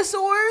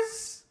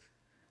dinosaurs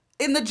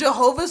in the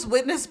Jehovah's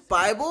Witness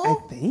Bible? I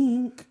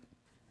think.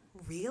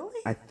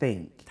 Really? I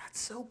think. That's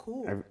so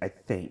cool. I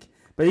think.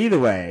 But either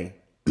way,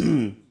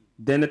 then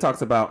it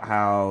talks about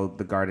how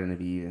the Garden of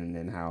Eden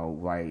and how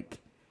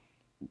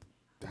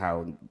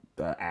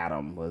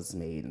Adam was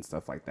made and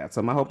stuff like that.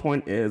 So my whole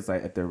point is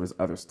like if there was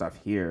other stuff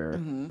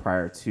here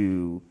prior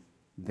to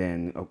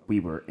then we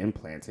were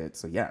implanted.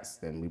 So yes,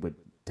 then we would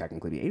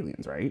technically be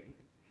aliens, right?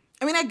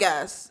 I mean, I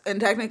guess. And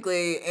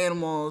technically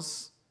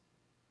animals,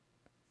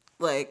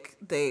 like,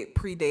 they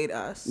predate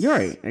us. You're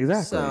right,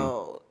 exactly.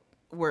 So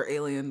we're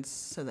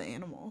aliens to the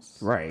animals.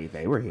 Right,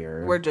 they were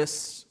here. We're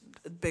just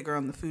bigger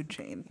on the food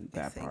chain,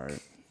 that part.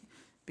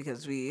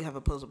 Because we have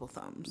opposable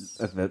thumbs.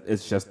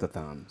 It's just the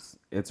thumbs.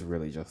 It's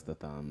really just the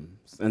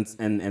thumbs, and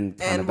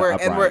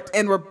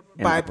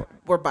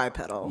we're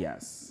bipedal.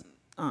 Yes.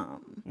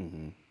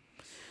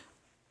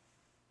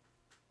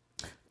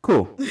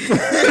 Cool.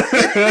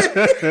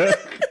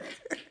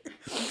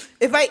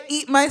 If I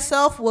eat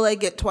myself, will I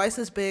get twice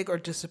as big or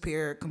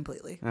disappear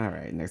completely? All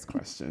right, next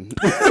question.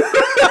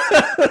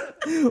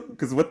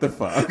 Because what the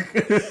fuck?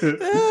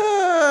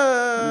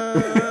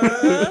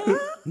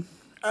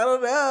 I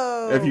don't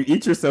know. If you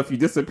eat yourself, you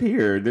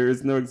disappear. There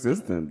is no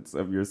existence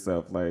of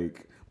yourself.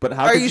 Like, but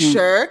how? Are you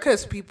sure?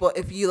 Because people,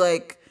 if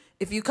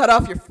you cut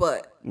off your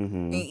foot Mm-hmm.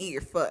 and you eat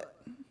your foot,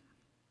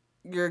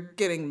 you're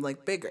getting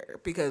like bigger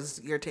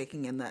because you're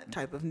taking in that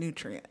type of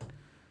nutrient.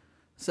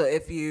 So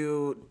if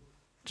you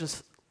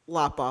just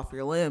lop off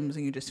your limbs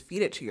and you just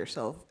feed it to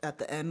yourself, at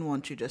the end,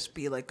 won't you just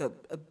be like a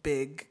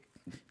big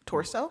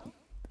torso?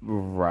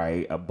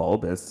 Right, a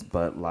bulbous,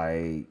 but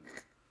like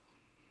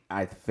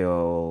I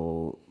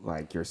feel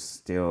like you're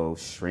still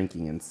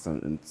shrinking in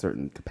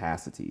certain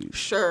capacities.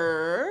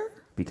 Sure.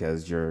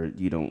 Because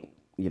you don't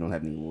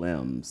have any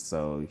limbs,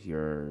 so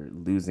you're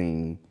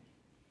losing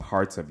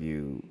parts of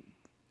you.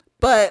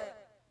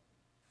 But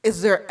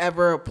is there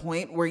ever a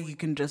point where you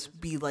can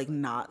just be like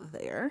not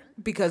there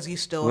because you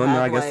still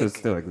have I guess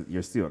like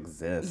you still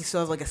exist. you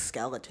still have like a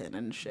skeleton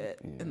and shit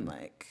and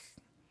like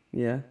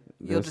yeah,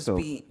 you'll just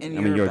be in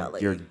your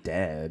belly. You're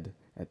dead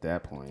at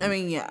that point. I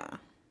mean, yeah,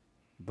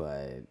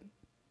 but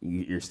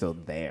you're still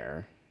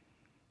there.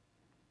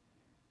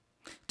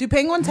 Do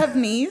penguins have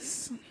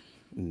knees?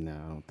 No,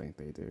 I don't think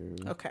they do.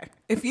 Okay,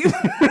 if you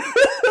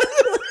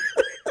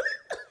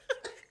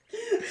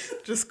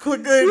just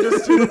quickly,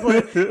 just to the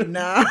point.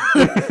 Nah,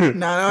 they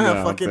don't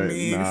have fucking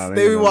knees.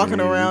 They be walking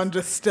around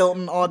just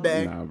stilting all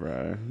day. Nah,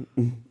 bro.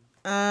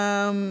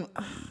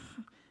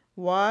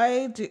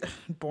 Why do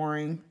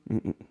boring?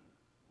 Mm-mm.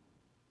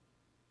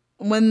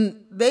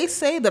 When they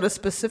say that a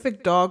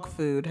specific dog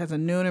food has a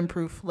new and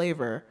improved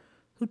flavor,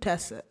 who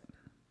tests it?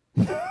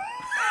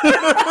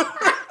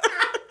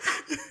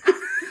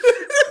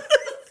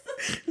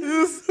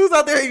 Who's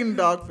out there eating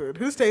dog food?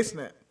 Who's tasting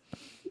it?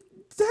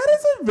 That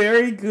is a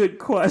very good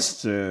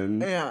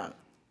question. Yeah.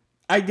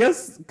 I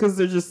guess because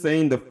they're just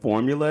saying the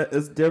formula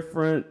is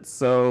different,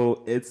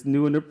 so it's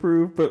new and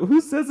improved. But who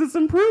says it's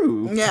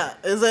improved? Yeah,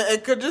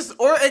 it could just,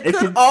 or it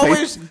could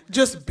always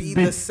just be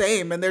the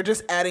same, and they're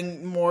just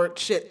adding more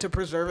shit to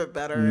preserve it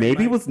better.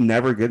 Maybe it was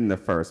never good in the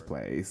first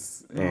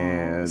place.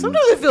 And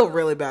sometimes I feel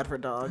really bad for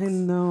dogs. I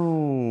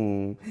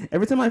know.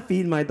 Every time I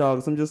feed my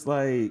dogs, I'm just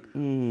like,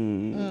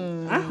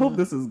 I hope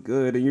this is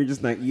good, and you're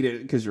just not eating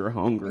it because you're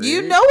hungry.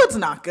 You know it's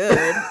not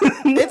good.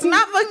 It's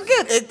not fucking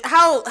good.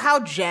 How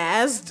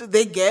jazzed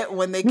they get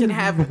when they can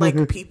have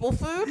like people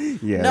food.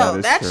 Yeah, no,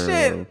 that true.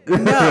 shit.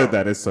 No,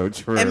 that is so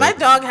true. And my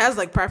dog has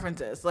like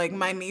preferences. Like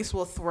my niece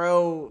will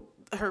throw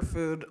her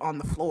food on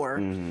the floor,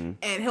 and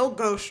he'll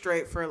go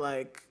straight for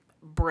like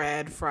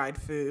bread, fried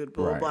food,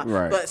 blah blah blah.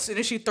 Right. But as soon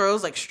as she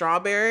throws like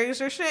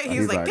strawberries or shit,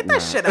 he's like, "Get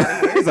that shit out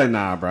of here." He's like,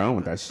 "Nah, bro, I don't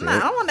want that shit. Nah, I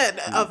don't want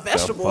a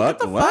vegetable. What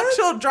Get the fuck?"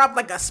 She'll drop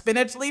like a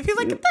spinach leaf. He's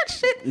like, "Get that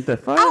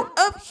shit out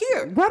of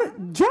here."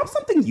 Drop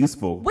something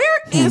useful.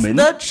 Where is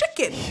the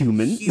chicken?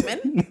 Human.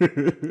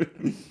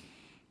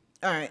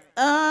 All right.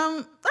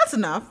 That's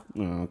enough.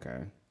 Oh,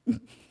 okay.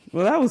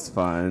 Well, that was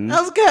fun.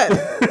 That was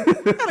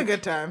good. Had a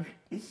good time.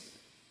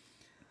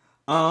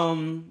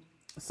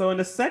 So in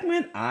a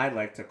segment I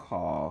like to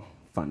call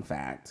Fun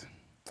Fact.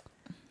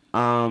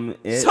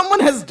 Someone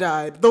has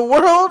died. The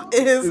world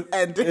is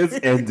ending. It's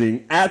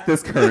ending at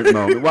this current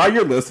moment. While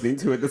you're listening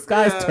to it, the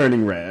sky's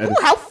turning red. Ooh,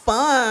 how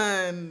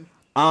fun.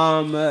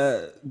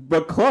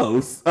 But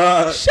close.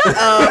 Shut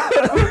up.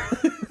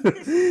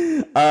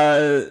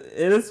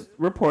 It is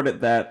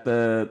reported that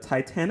the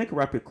Titanic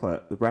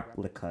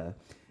replica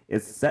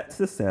is set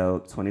to sail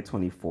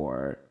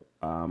 2024,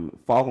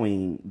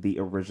 following the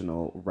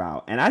original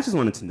route. And I just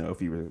wanted to know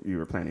if you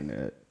were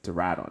planning to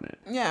ride on it.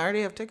 Yeah, I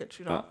already have tickets.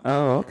 You know.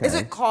 Oh, okay. Is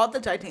it called the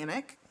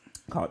Titanic?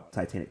 Called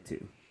Titanic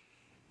 2.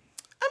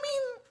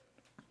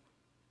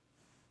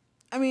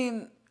 I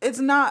mean, it's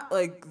not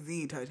like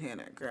the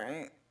Titanic,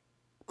 right?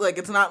 Like,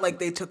 it's not like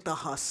they took the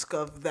husk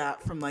of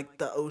that from like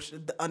the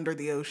ocean, under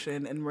the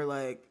ocean, and we're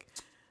like,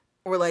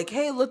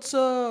 hey, let's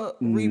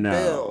rebuild.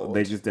 No,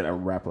 they just did a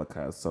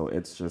replica, so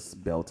it's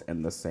just built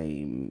in the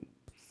same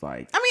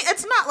like. I mean,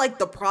 it's not like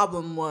the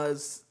problem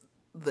was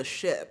the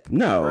ship.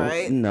 No,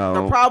 right? No.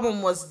 The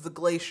problem was the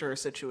glacier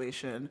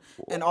situation,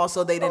 and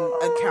also they didn't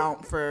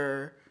account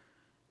for.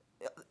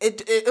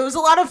 It was a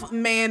lot of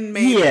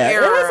man-made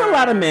error. There was a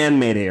lot of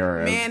man-made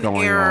error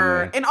going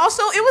on. And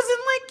also it was in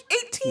like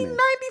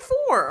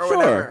 1894 or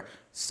whatever.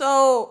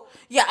 So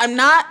yeah, I'm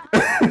not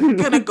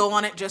gonna go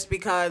on it just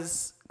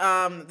because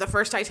the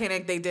first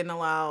Titanic they didn't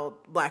allow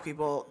black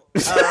people.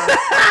 So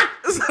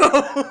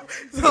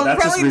I'm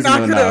probably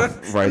not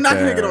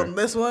gonna get on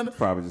this one.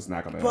 Probably just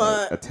not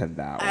gonna attend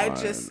that one.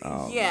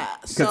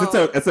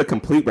 Because it's a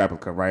complete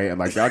replica, right? And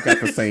like y'all got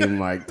the same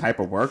like type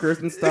of workers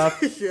and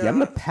stuff. Yeah, I'm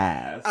gonna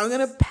pass. I'm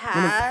gonna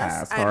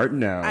pass. Hard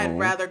no. I'd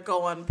rather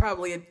go on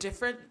probably a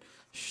different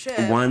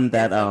ship. One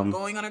that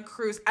going on a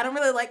cruise. I don't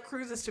really like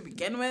cruises to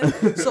begin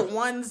with. So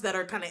ones that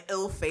are kind of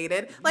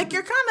ill-fated. Like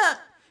you're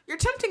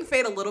tempting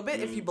fate a little bit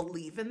if you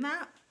believe in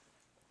that.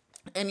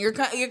 And you're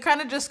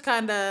kind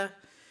of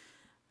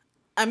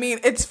I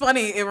mean, it's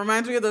funny. It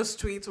reminds me of those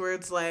tweets where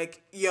it's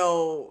like,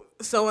 yo,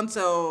 so and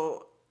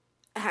so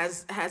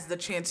has the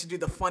chance to do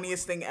the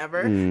funniest thing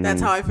ever.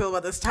 That's how I feel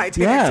about this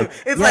Titanic too.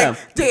 It's like,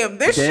 damn,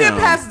 this ship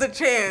has the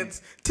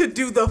chance to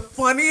do the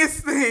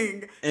funniest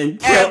thing and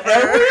kill ever.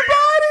 Everybody.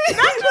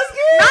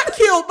 Not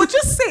kill, but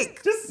just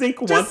sink. Just sink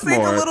just once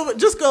sink more. A little bit.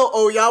 Just go.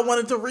 Oh, y'all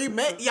wanted to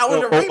remake.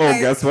 Oh,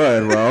 guess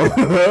what,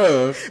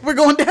 bro? We're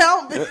going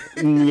down.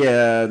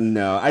 Yeah,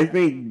 no. I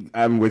think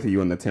I'm with you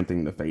on the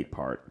tempting the fate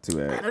part to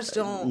it. I just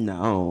don't.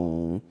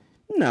 No.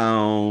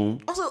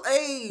 Also,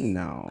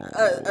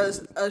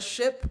 a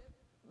ship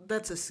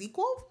that's a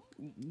sequel?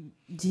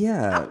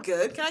 Yeah. I'm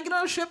good. Can I get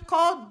on a ship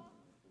called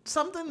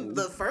something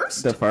the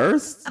first? The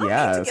first?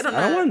 Yes. I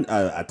don't want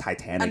a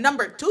Titanic. A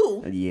number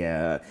 2.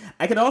 Yeah.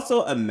 I can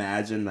also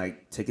imagine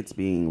like tickets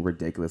being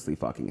ridiculously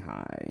fucking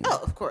high. Oh,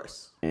 of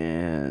course.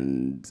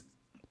 And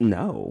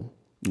no.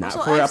 Not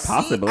also, for a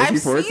possibility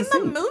for it to I've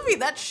seen the movie.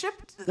 That ship,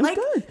 like,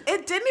 good.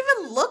 It didn't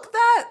even look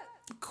that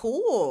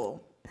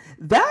cool.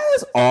 That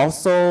is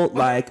also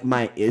like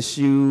my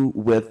issue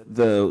with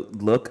the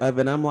look of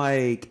it. I'm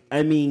like,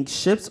 I mean,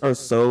 ships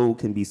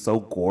can be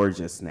so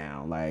gorgeous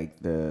now. Like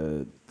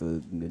the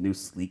new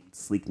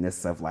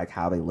sleekness of like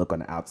how they look on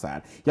the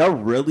outside. Y'all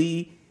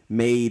really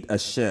made a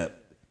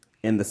ship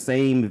in the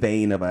same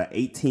vein of a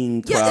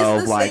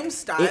 1812. It's the same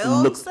style. It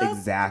looks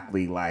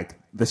exactly like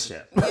the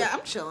ship. Yeah,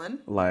 I'm chilling.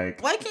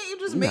 Like, why can't you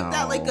just make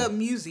that like a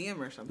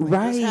museum or something?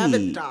 Right. Just have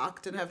it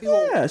docked and have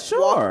people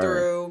walk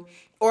through.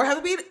 Or have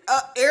it be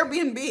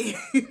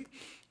Airbnb.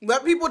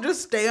 Let people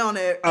just stay on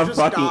it. A just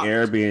fucking docked.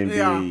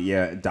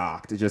 Airbnb,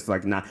 docked. Just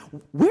like not.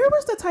 Where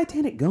was the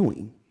Titanic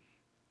going?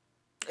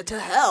 To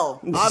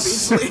hell,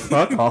 obviously.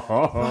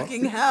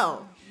 Fucking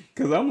hell.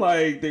 Because I'm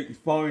like, they're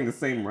following the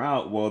same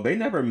route. Well, they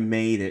never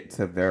made it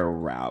to their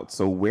route.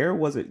 So where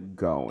was it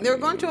going? They were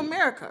going to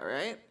America,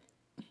 right?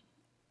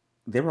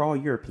 They were all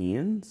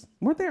Europeans?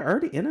 Weren't they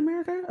already in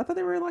America? I thought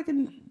they were like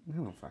in. I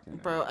don't fucking know.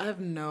 Bro, I have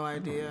no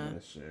idea. I don't know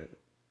this shit.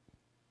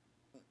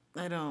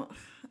 I don't,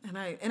 and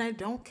I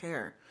don't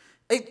care.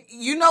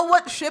 You know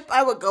what ship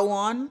I would go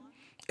on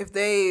if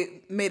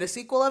they made a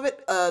sequel of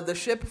it? The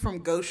ship from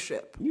Ghost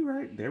Ship. You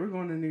right. They were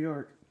going to New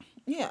York.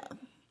 Yeah,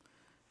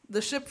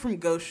 the ship from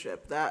Ghost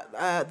Ship. That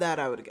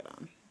I would get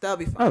on. That'll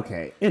be fun.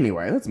 Okay.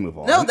 Anyway, let's move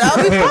on. No,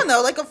 that'll be fun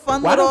though. Like a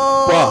fun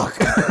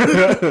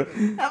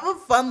have a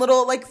fun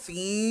little like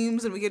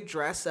themes, and we could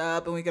dress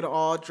up, and we could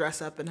all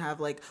dress up and have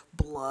like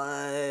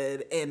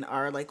blood in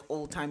our like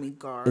old timey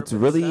garb. It's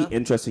really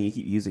interesting. You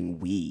keep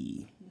using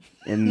 "we"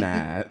 in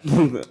that.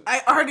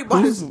 I already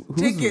bought his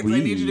tickets. We? I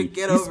need you to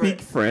get over it. You speak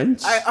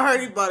French? I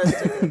already bought his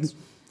tickets.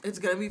 It's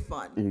gonna be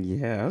fun.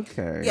 Yeah.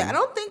 Okay. Yeah, I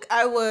don't think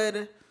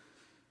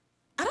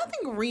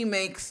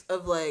remakes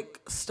of like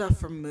stuff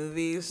from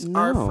movies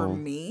are for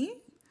me.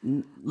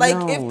 Like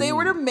if they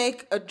were to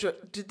make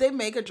did they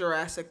make a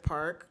Jurassic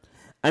Park?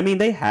 I mean,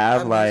 they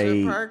have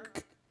like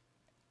Park?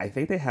 I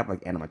think they have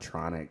like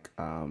animatronic.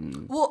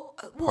 Obvi.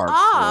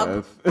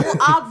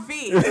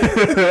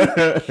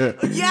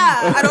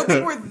 Yeah, I don't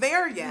think we're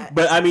there yet.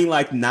 But I mean,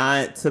 like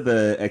not to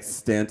the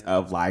extent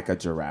of like a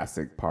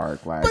Jurassic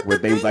Park, like but where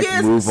the they like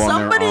move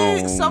on their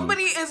own.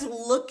 Somebody is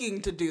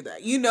looking to do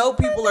that. You know,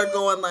 people are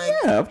going like,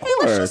 yeah, hey,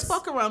 let's just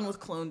fuck around with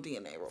clone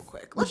DNA real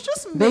quick. Let's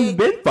just They've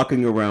been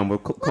fucking around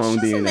with clone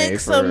DNA make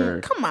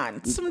some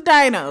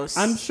dinos.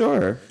 I'm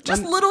sure.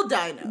 Just little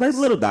dinos. Like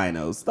little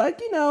dinos. Like,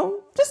 you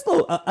know, just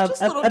little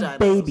a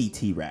baby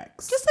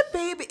T-Rex. Just a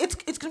baby.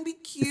 It's gonna be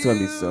cute. It's gonna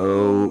be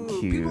so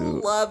cute.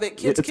 People love it.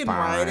 Kids can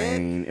ride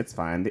it. It's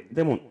fine.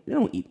 They don't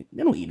eat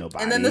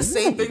nobody. And then the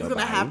same thing's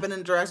gonna happen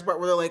in Jurassic Park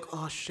where they're like,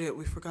 oh shit,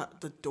 we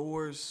forgot the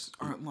doors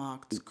aren't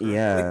locked correctly.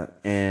 Yeah,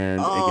 and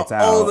it gets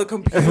out. Oh, the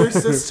computer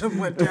system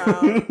went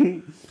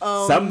down.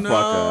 Oh, some fuck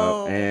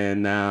up,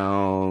 and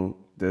now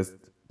this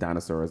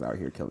dinosaur is out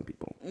here killing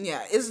people.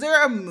 Yeah, is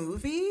there a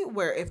movie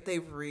where if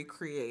they've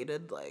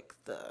recreated like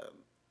the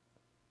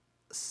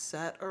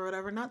set or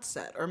whatever, not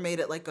set, or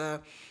made it like an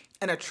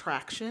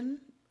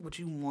attraction, would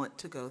you want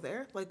to go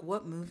there? Like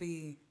what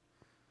movie?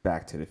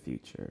 Back to the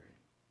Future.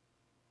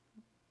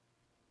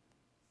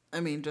 I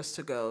mean, just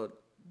to go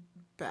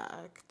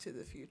back to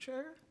the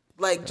future?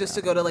 Like just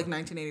to go to like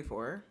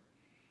 1984?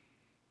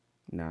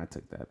 No, I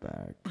took that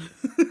back.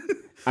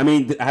 I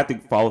mean, I have to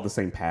follow the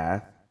same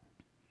path.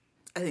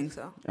 I think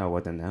so. Oh,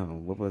 what the no?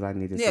 What was I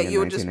need to see? Yeah, you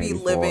would just be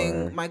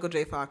living Michael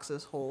J.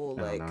 Fox's whole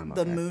the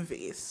okay.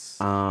 movies.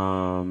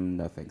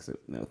 No thanks.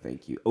 No,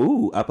 thank you.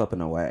 Ooh, Up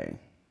and Away.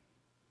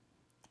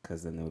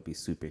 Because then there would be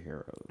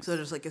superheroes. So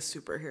just like a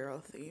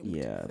superhero theme.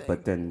 Yeah, thing.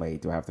 but then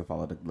wait, do I have to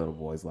follow the little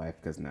boy's life?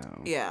 Because no.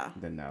 Yeah.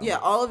 Then no. Yeah,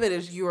 all of it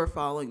is you are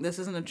following. This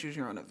isn't a choose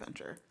your own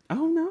adventure.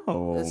 Oh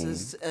no. This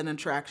is an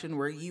attraction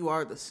where you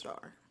are the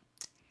star.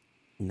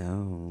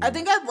 No. I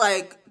think I'd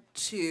like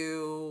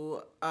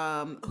to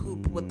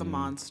hoop with the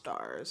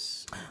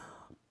Monstars.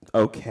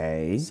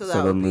 Okay. So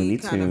that would be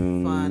kind of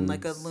fun,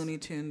 like a Looney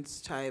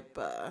Tunes type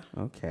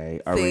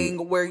okay.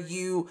 thing where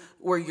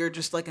you're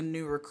just like a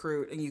new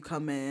recruit and you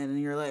come in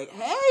and you're like,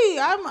 hey,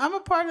 I'm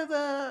a part of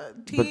the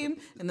team,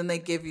 and then they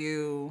give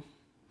you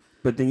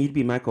But then you'll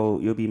be Michael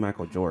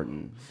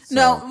Jordan. So.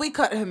 No, we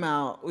cut him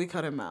out. We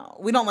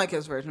don't like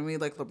his version. We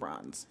like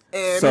LeBron's.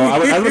 And so I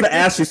was going to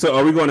ask you, so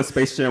are we going to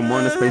Space Jam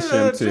 1 or Space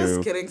Jam 2?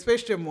 Just kidding.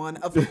 Space Jam 1,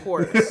 of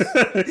course.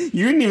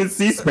 You didn't even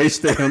see Space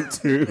Jam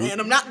 2. And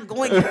I'm not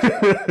going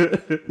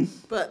to.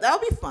 But that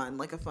would be fun,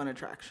 like a fun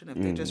attraction if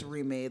they just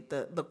remade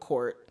the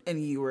court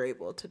and you were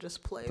able to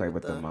just play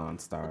with the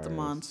Monstars. With the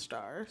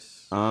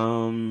Monstars.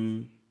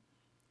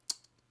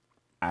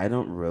 I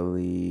don't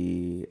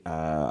really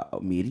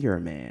Meteor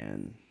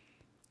Man.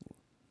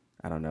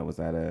 I don't know. Was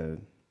that I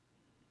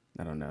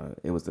don't know.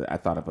 It was. I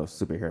thought of a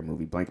superhero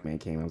movie. Blank Man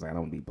came. I was like, I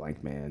don't want to be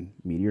Blank Man.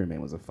 Meteor Man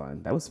was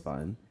That was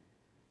fun.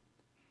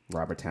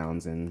 Robert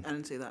Townsend. I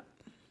didn't see that.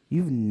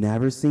 You've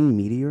never seen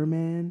Meteor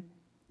Man?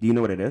 Do you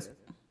know what it is?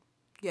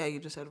 Yeah, you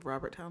just said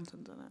Robert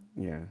Townsend's in it.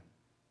 Yeah.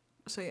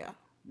 So yeah.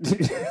 Just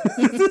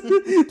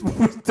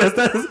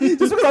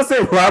because I say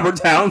Robert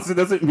Townsend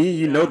doesn't mean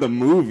you know the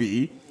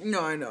movie.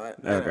 No, I know it.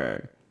 Okay.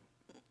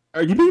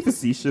 Are you being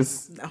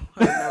facetious? No, I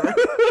would never.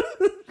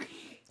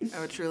 I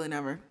would truly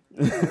never.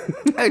 All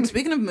right,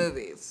 speaking of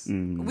movies,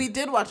 we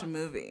did watch a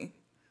movie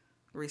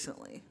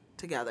recently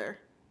together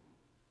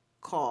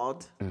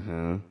called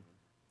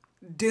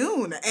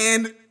Dune,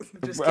 and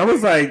I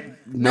was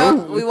like, no,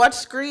 we watched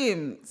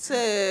Scream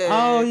 6.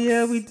 Oh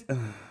yeah, we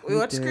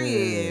watched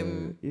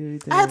Scream.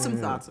 I had some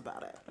thoughts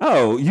about it.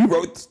 Oh, you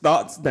wrote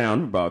thoughts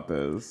down about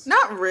this?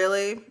 Not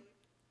really,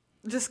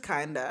 just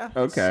kinda.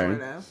 Okay.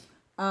 Sort of.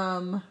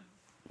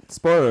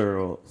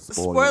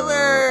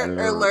 Spoiler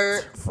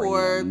alert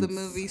for the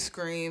movie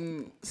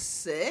Scream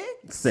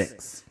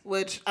 6.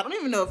 Which I don't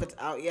even know if it's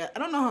out yet. I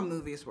don't know how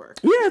movies work.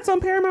 Yeah, it's on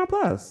Paramount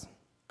Plus.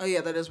 Oh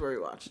yeah, that is where we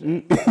watched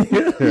it.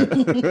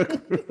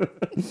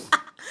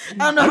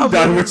 I don't know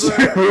how movies work.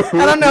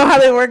 I don't know how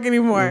they work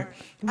anymore.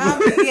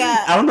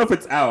 Yeah. I don't know if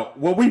it's out.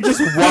 Well, we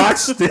just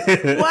watched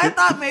it. Well, I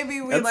thought maybe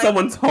at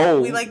someone's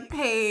home. We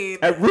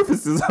paid at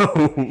Rufus's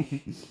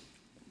home.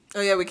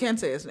 Oh yeah, we can't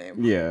say his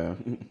name. Yeah.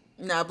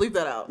 Nah, bleep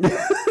that out.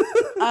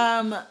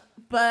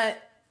 But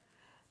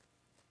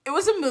it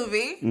was a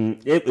movie.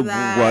 It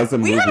was a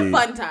movie. We had a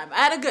fun time. I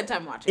had a good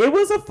time watching it. It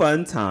was a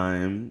fun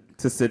time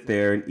to sit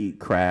there and eat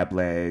crab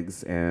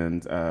legs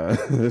and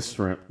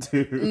shrimp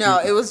too. No,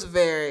 it was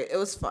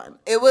fun.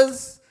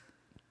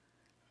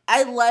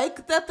 I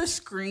like that the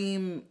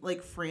Scream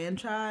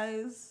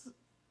franchise,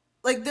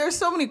 there's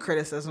so many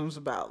criticisms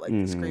about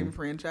the Scream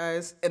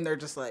franchise, and they're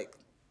just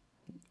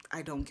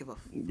I don't give a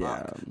fuck.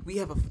 Yeah. We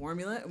have a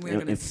formula, and we're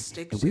going to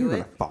stick to it. We're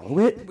going to follow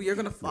it. We are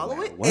going to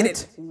follow it, and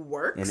it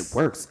works. And it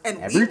works and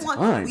every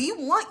time. We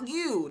want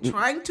you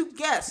trying to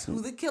guess who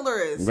the killer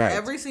is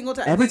every single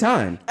time. Every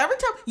time.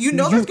 You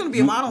know there's going to be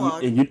a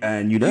monologue.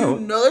 And you know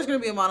there's going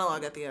to be a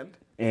monologue at the end.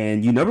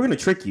 And we're going to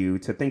trick you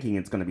to thinking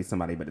it's going to be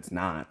somebody, but it's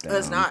not.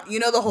 It's not.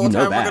 The whole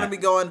time we're going to be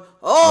going,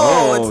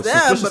 it's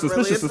them, but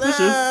really it's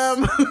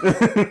them.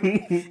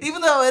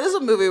 Even though it is a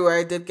movie where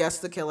I did guess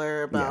the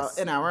killer about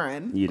an hour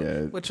in. You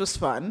did. Which was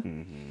fun.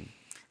 Mm-hmm.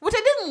 Which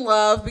I didn't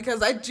love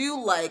because I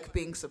do like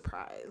being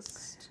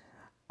surprised.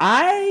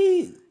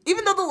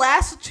 Even though the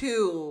last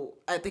two,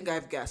 I think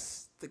I've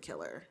guessed the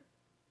killer.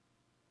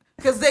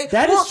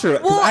 That is true.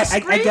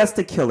 I guess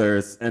the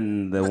killers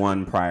and the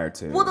one prior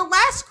to. Well, the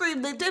last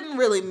Scream, they didn't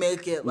really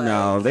make it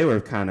No, they were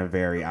kind of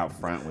very out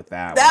front with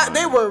that one.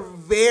 They were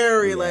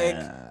very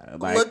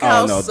look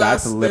how sus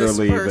that's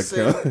literally this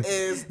person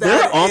is.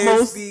 That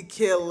is the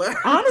killer.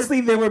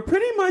 Honestly, they were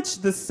pretty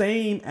much the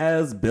same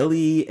as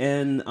Billy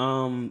and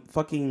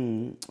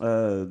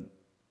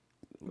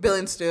Billy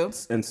and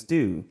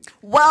Stu.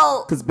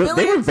 Well, because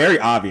they were very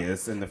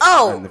obvious in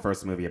the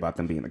first movie about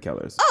them being the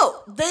killers.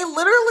 Oh, they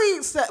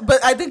literally said,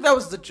 but I think that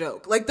was the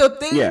joke. The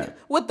thing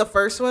with the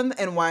first one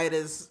and why it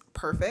is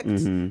perfect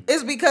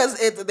is because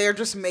they're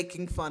just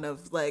making fun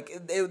of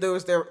there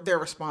was their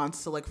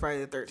response to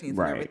Friday the 13th and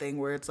everything,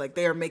 where it's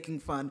they are making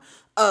fun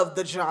of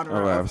the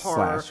genre of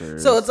horror.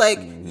 Slashers. So it's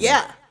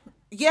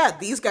yeah,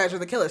 these guys are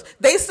the killers.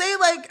 They say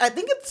I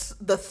think it's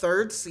the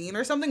third scene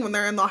or something when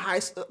they're in the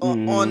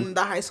on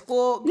the high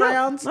school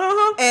grounds,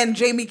 and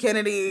Jamie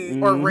Kennedy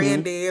or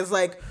Randy is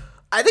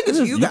I think it's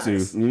you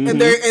guys,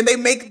 and they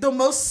make the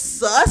most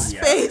sus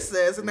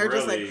faces, and they're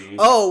just maybe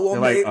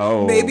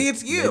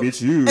it's you. Maybe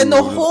it's you. And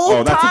the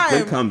whole time, that's a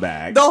good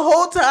comeback. The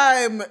whole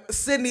time,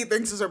 Sydney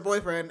thinks it's her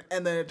boyfriend,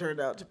 and then it turned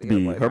out to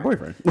be her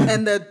boyfriend.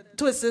 And the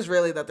twist is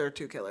really that they're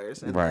two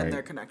killers and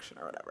their connection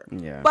or whatever.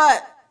 Yeah,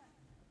 but.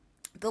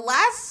 The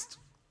last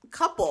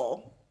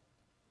couple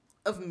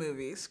of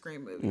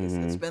Scream movies,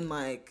 it's been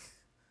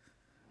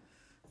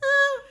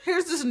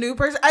here's this new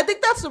person. I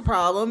think that's the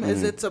problem,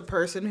 is it's a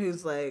person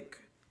who's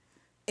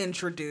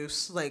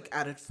introduced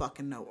out of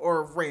fucking no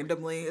or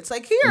randomly. It's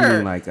here.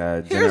 You mean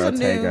Jenna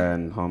Ortega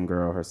and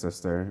Homegirl, her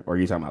sister? Or are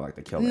you talking about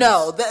the killers?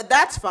 No,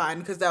 that's fine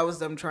because that was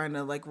them trying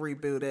to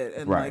reboot it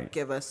and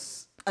give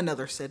us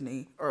another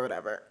Sydney or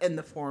whatever in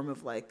the form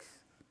of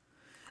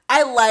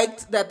I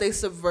liked that they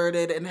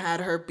subverted and had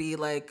her be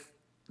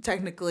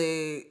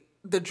technically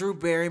the Drew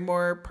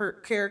Barrymore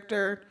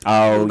character.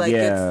 Oh, like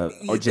yeah.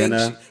 Or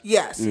Jenna.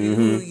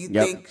 Who you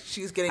think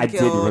she's getting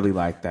killed. I did really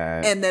like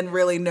that. And then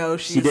really know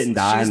she didn't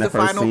die in the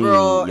first final scene.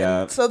 girl.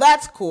 Yep. So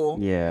that's cool.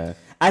 Yeah.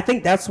 I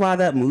think that's why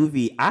that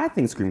movie, I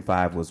think Scream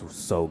 5 was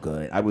so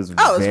good. I was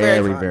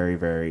very, very,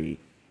 very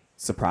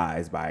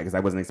surprised by it because I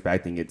wasn't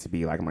expecting it to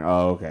be like, I'm like,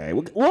 oh, okay.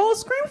 Well,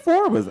 Scream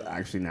 4 was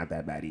actually not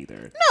that bad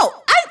either. No,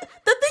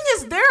 the thing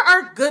is, there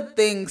are good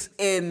things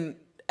in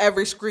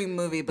every Scream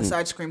movie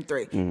besides Scream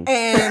 3.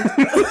 And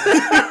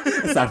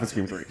aside from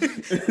Scream 3.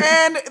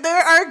 And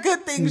there are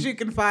good things you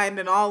can find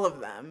in all of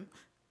them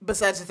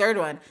besides the third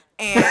one.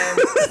 And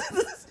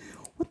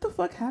what the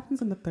fuck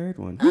happens in the third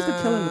one? Who's the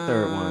killer in the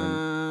third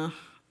one?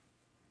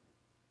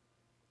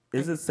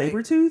 Is it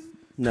Sabretooth?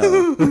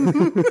 No.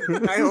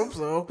 I hope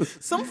so.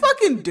 Some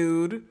fucking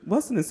dude.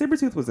 Wasn't it?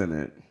 Sabretooth was in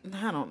it.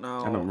 I don't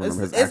know. I don't remember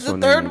his actual actual name. Is the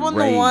third name. one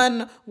Ray. the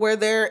one where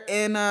they're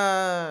in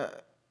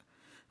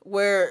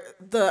where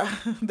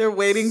they're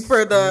waiting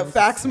for the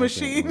fax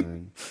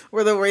machine?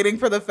 Where they're waiting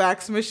for the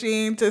fax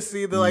machine to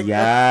see the like.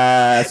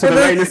 Yeah. So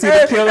they're waiting to see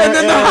the killer. And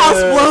then the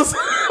house blows.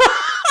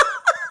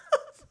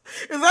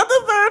 Is that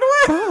the third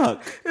one?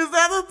 Fuck. Is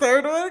that the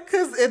third one?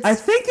 Because it's. I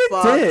think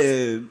it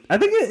did. I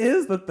think it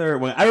is the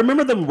third one. I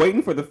remember them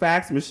waiting for the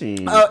fax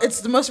machine. Oh,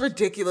 it's the most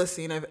ridiculous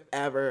scene I've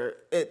ever.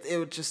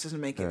 It just doesn't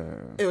make it.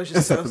 It was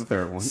just so the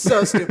third one.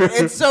 So stupid.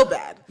 It's so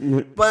bad.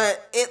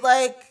 But it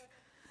like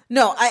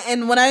no.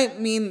 And when I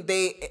mean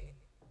they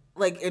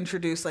like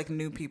introduce like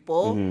new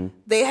people,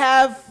 they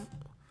have.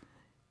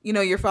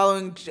 You're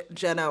following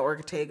Jenna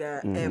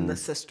Ortega and the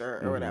sister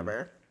or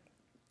whatever,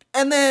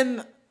 and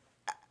then.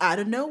 Out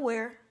of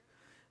nowhere,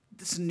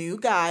 this new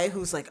guy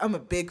who's like, I'm a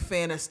big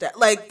fan of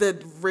like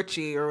the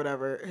Richie or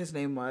whatever his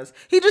name was.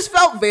 He just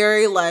felt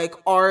very like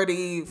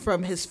already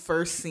from his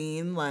first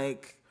scene,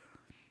 like,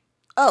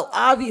 oh,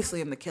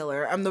 obviously I'm the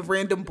killer. I'm the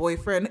random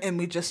boyfriend, and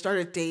we just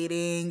started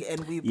dating,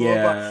 and we blah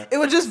blah. It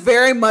was just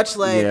very much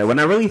like when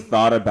I really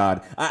thought about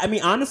it. I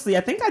mean, honestly,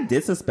 I think I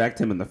did suspect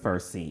him in the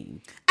first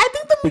scene. I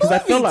think the because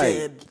movie I feel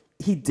did. Like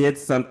he did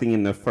something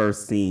in the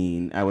first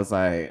scene. I was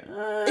like,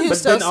 but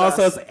so then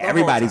also it's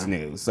everybody's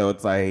new, so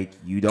it's like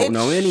you don't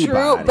know anybody.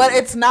 True, but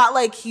it's not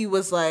like he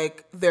was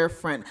like their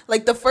friend.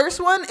 Like the first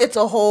one, it's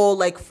a whole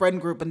like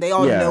friend group, and they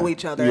all know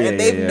each other, and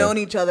they've known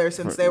each other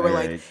since they were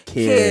like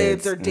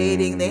kids or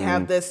dating. They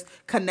have this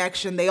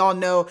connection. They all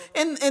know.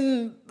 And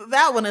in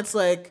that one, it's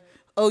like,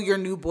 oh, your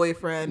new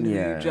boyfriend.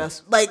 You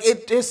just like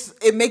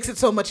it makes it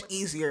so much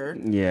easier.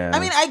 Yeah. I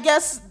mean, I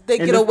guess they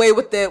get away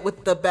with it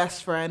with the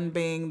best friend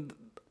being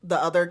the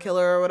other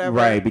killer or whatever.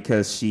 Right,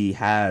 because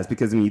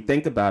when you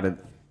think about it,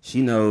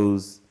 she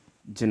knows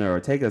Jenna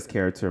Ortega's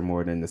character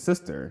more than the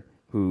sister,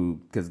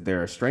 because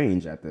they're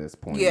estranged at this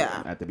point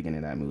at the beginning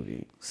of that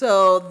movie.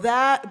 So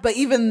but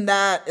even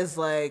that is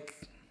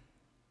like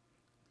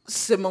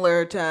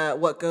similar to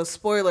what goes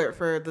spoiler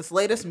for this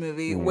latest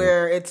movie,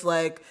 where it's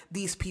like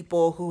these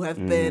people who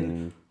have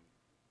been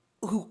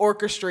who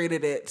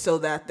orchestrated it so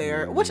that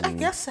they're, which I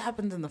guess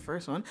happens in the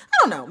first one. I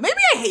don't know. Maybe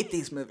I hate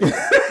these movies.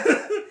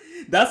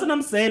 That's what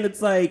I'm saying.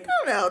 It's like,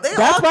 I don't know.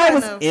 That's why I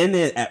was in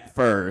it at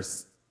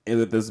first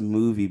with this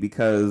movie,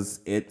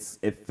 because it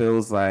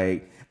feels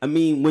like, I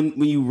mean, when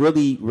you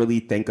really, really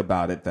think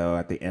about it, though,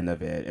 at the end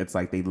of it, it's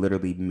like they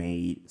literally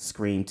made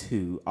Scream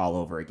 2 all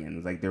over again.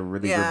 It's like they're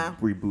really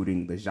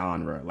rebooting the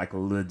genre, like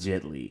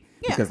legitly.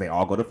 Yeah. Because they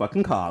all go to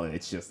fucking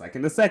college, just like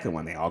in the second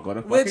one. They all go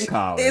to fucking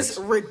college. Which is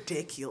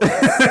ridiculous.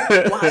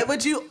 Why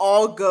would you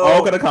all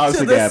go to college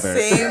together? The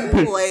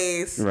same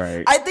place?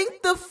 Right. I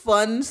think the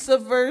fun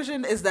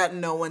subversion is that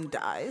no one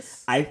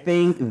dies. I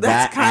think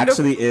that's kind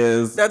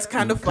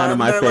of fun.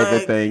 My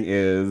favorite thing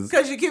is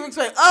because you keep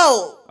explaining,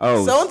 so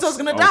and so's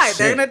gonna die. Shit.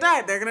 They're gonna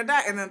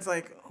die, and then it's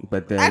like,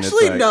 but then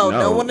actually, like,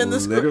 no one in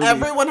this group.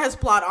 Everyone has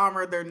plot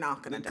armor. They're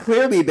not gonna die.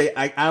 Clearly,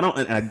 I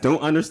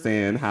don't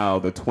understand how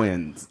the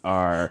twins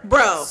are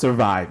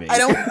surviving. I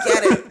don't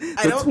get it.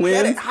 I don't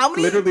get it. How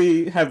many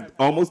literally have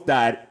almost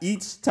died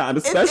each time?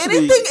 Especially, if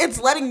anything, it's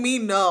letting me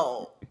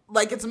know.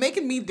 Like, it's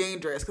making me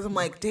dangerous because I'm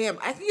like, damn,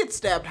 I can get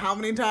stabbed how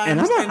many times?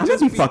 And I'm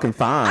just be fucking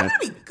fine. I'm gonna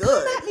be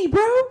good. Come at me,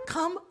 bro.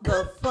 Come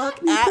the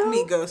fuck at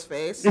me,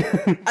 Ghostface.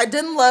 I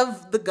didn't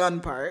love the gun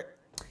part.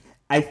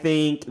 I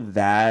think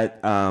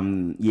that,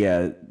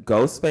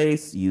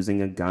 Ghostface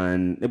using a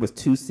gun. It was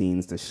two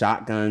scenes. The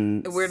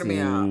shotgun it weirded me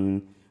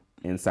out.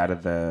 Inside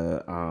of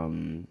the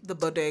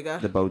bodega.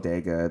 The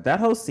bodega.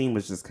 That whole scene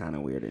was just kind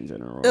of weird in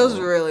general. It was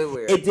really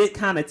weird. It did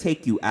kind of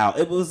take you out.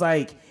 It was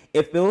like,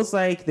 it feels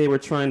like they were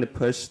trying to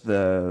push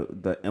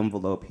the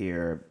envelope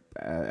here,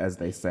 as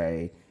they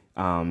say,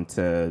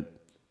 to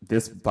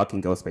this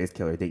fucking Ghostface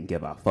killer didn't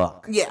give a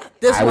fuck. Yeah,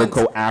 I will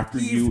go after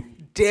you.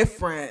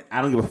 Different.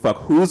 I don't give a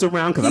fuck who's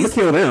around because I'm gonna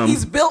kill them.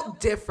 He's built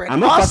different.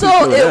 I'm also,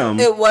 kill them.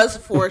 It was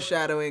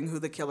foreshadowing who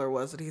the killer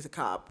was, that he's a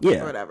cop.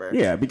 Yeah, or whatever.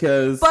 Yeah,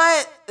 because.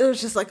 But it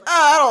was just like,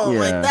 I don't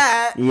like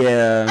that.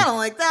 Yeah, I don't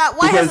like that.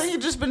 Why hasn't he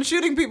just been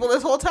shooting people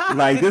this whole time?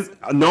 Like this,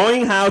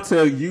 knowing how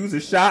to use a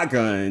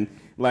shotgun.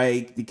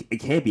 Like it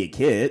can't be a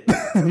kid.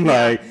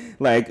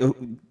 like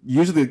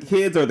usually the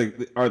kids are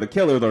the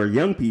killers or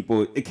young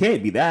people. It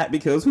can't be that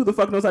because who the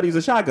fuck knows how to use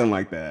a shotgun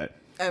like that?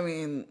 I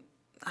mean,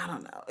 I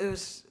don't know. It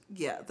was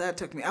that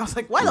took me. I was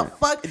like, why the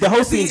fuck the whole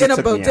is he scene in a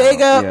took me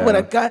bodega out. with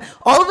a gun?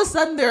 All of a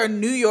sudden they're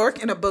in New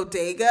York in a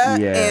bodega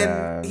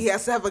and he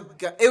has to have a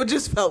gun. It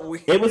just felt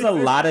weird. It was a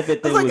lot of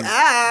it that was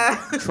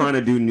trying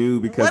to do new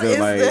because What of is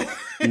like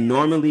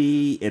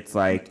normally it's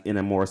like in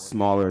a more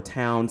smaller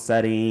town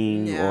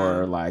setting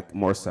or like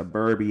more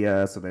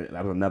suburbia. So that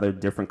was another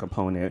different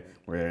component.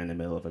 We're in the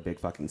middle of a big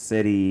fucking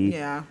city.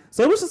 Yeah.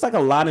 So it was just like a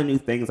lot of new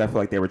things I feel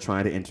like they were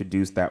trying to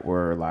introduce that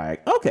were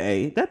like,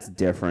 okay, that's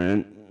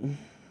different.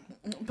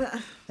 But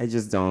I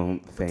just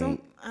don't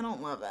think. I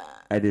don't love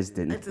that. I just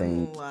didn't think.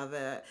 I didn't love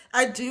it.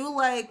 I do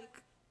like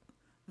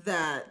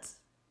that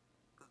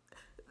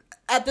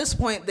at this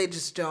point they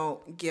just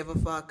don't give a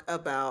fuck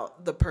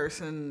about the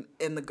person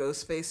in the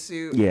Ghostface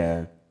suit.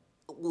 Yeah.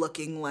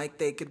 Looking like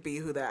they could be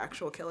who the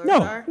actual killers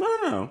are.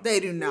 No. They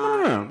do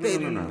not. They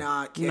do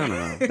not care.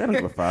 No. They don't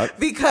give a fuck.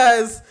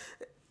 Because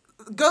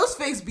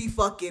Ghostface be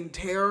fucking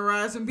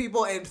terrorizing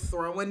people and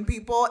throwing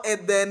people,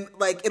 and then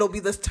like it'll be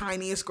this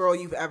tiniest girl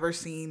you've ever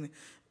seen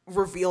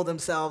reveal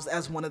themselves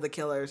as one of the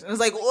killers, and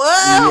it's like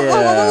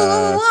whoa,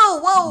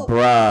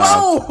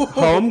 bruh,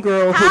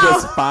 homegirl who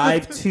was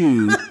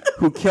 5'2",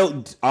 who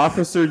killed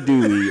Officer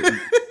Dewey.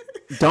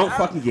 Don't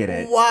fucking get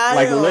it. Wild.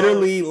 Like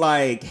literally,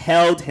 like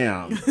held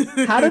him.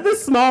 How did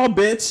this small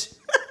bitch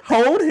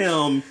hold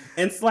him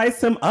and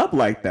slice him up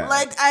like that?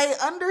 Like I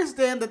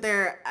understand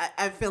that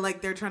I feel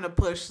like they're trying to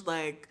push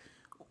like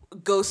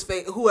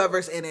Ghostface,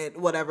 whoever's in it,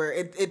 whatever.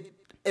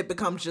 It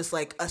becomes just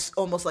like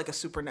almost like a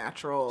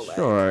supernatural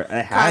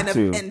kind of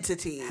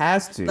entity.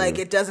 Has to. Like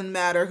it doesn't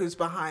matter who's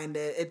behind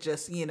it. It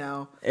just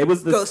it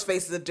was Ghostface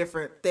is a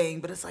different thing,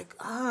 but it's like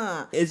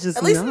It's just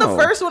at least in the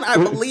first one I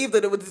believe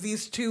that it was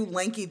these two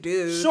lanky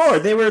dudes. Sure,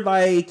 they were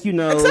like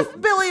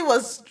except Billy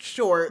was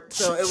short,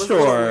 so it was a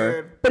little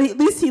weird. But at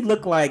least he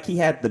looked like he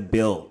had the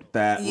build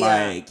that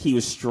like he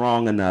was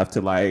strong enough to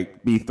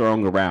like be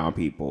throwing around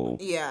people.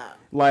 Yeah.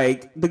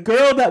 Like the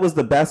girl that was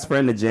the best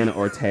friend of Jenna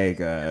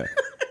Ortega.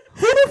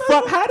 Who the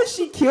fuck? How did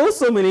she kill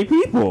so many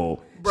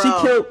people? Bro. She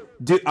killed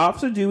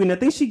Officer Dewey, and I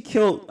think she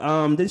killed.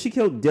 Did she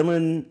kill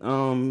Dylan?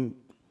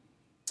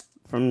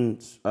 From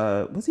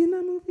was he in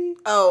that movie?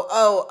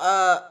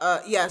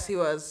 Yes, he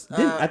was.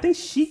 I think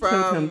she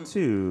killed him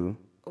too.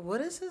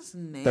 What is his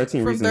name?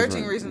 13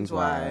 Reasons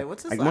Why.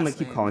 What's his last name? I want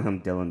to keep calling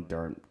him Dylan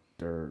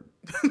Dur.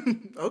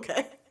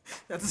 Okay,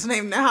 that's his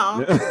name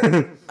now.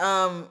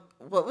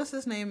 What was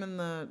his name in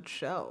the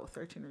show?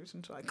 13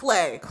 Reasons Why.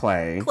 Clay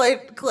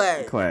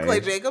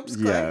Jacobs.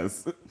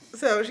 Yes.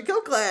 So she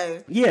killed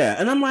Clay. Yeah,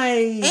 and I'm like,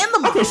 and the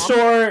mom. Okay,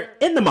 sure,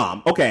 and the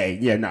mom. Okay,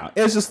 yeah, no,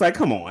 it's just like,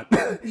 come on.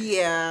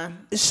 Yeah.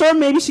 Sure,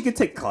 maybe she could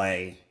take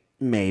Clay.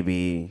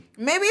 Maybe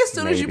as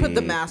soon as you put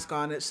the mask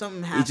on it,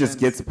 something happens. He just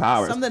gets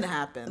powers. Something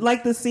happens.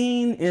 Like the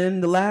scene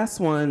in the last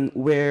one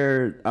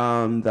where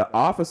the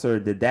officer,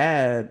 the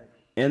dad,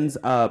 ends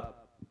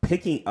up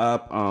picking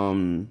up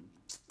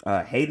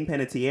Hayden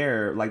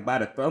Panettiere like by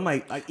the throat. I'm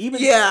like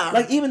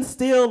even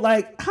still,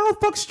 like how the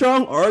fuck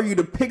strong are you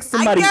to pick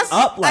somebody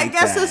up like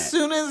that? I guess as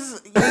soon as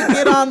you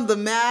get on the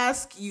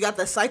mask, you got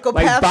the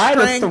psychopath like by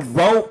strength. the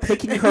throat,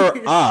 picking her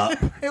up.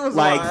 It was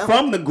like wild.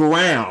 From the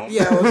ground.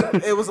 Yeah,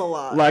 it was a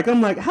lot. Like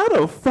I'm like, how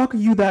the fuck are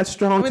you that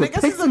strong to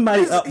pick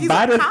somebody up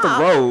by the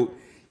throat?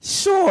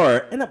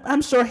 Sure, and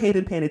I'm sure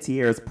Hayden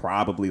Panettiere is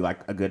probably like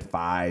a good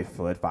 5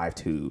 foot,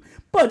 5'2",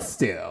 but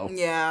still.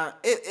 Yeah,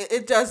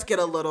 it does get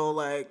a little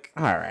like.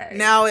 All right.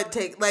 Now it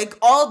takes like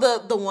all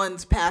the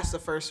ones past the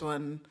first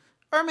one,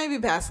 or maybe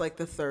past like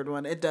the third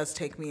one. It does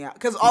take me out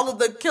because all of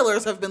the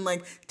killers have been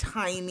like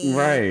tiny,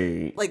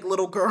 right? Like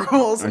little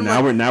girls. And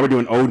now we're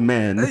doing old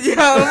men. Yeah,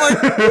 I'm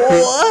like,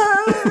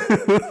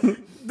 what?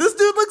 This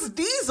dude looks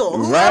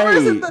Diesel.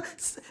 Whoever's in the.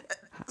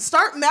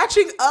 Start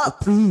matching up,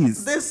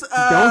 please. This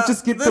don't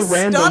just get the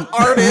random stunt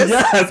artist.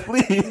 Yes,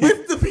 please.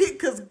 With the beat,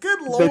 because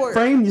good lord, the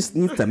frame just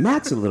needs to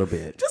match a little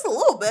bit. Just a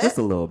little bit. Just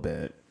a little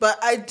bit. But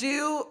I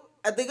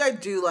think I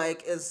do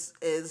like is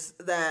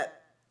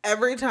that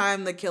every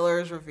time the killer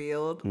is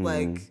revealed,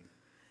 like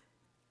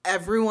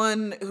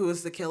everyone who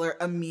is the killer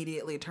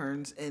immediately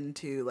turns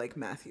into like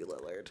Matthew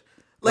Lillard.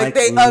 Like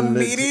they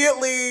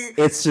immediately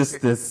it's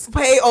just this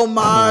pay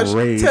homage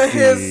to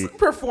his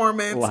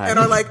performance and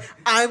are like,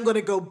 I'm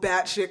gonna go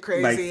batshit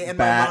crazy in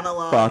my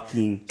monologue.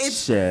 Fucking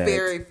it's shit.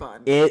 Very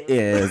fun. It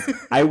is.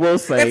 I will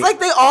say it's like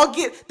they all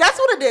get that's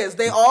what it is.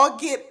 They all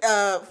get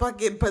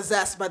fucking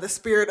possessed by the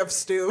spirit of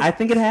Stu. I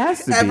think it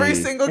has to Every be.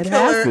 single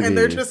killer, and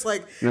they're just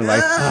like you're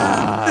like,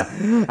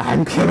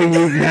 I'm killing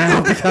you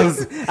now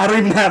because I don't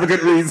even have a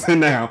good reason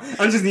now.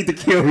 I just need to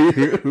kill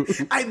you.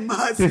 I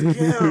must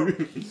kill.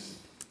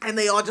 And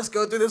they all just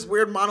go through this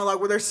weird monologue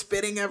where they're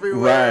spitting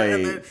everywhere.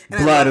 Right.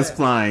 And blood is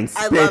flying.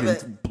 Spit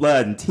and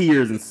blood and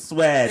tears and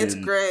sweat. It's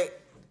great.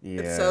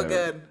 Yeah. It's so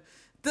good.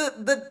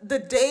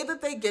 The day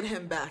that they get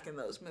him back in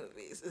those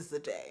movies is the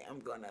day I'm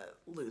going to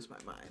lose my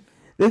mind.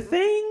 The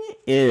thing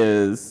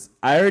is,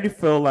 I already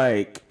feel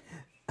like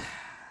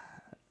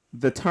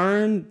The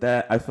turn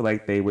that I feel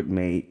like they would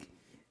make,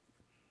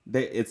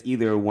 it's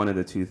either one of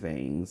the two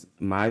things.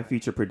 My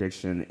future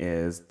prediction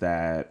is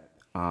that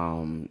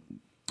homegirl,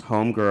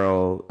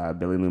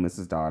 Billy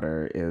Loomis's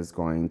daughter, is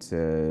going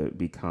to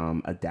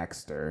become a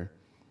Dexter,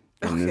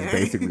 and is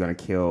basically going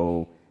to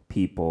kill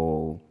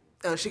people.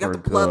 Oh, she got the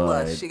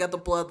bloodlust. She got the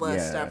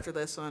bloodlust after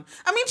this one.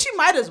 I mean, she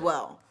might as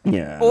well.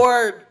 Yeah.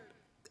 Or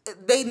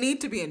they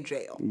need to be in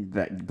jail.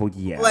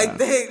 Yeah.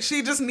 Like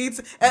she just needs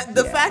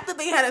the fact that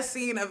they had a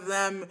scene of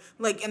them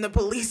like in the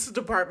police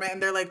department,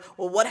 and they're like,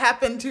 "Well, what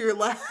happened to your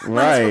last?"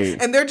 Right.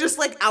 And they're just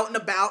like out and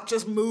about,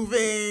 just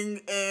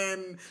moving,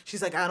 and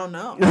she's like, "I don't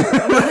know."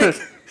 I'm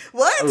like,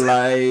 what?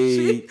 Like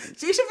she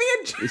should be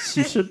in jail.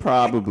 She should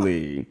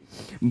probably.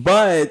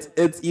 But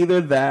it's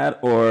either that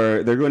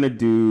or they're going to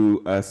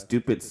do a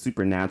stupid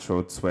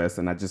supernatural twist,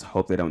 and I just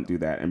hope they don't do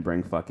that and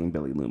bring fucking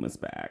Billy Loomis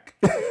back.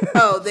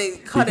 Oh, they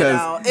cut it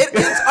out.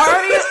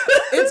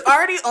 It's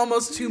already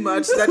almost too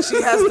much that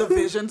she has the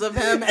visions of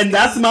him, and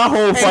that's my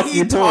whole fucking point. And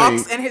he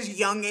talks in his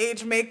young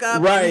age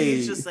makeup, right? And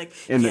he's just like,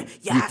 you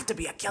have to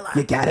be a killer.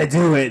 You gotta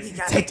do it.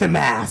 Take the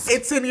mask.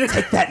 It's in your.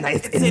 Take that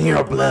knife. It's in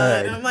your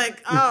blood. And I'm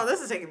like, oh,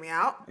 this is taking me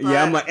out. But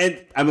yeah, I'm like,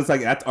 and I was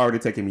like, that's already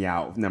taking me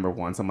out. Number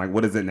one, so I'm like,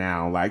 what is it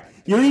now? Like,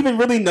 you don't even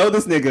really know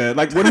this nigga,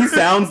 like what he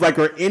sounds like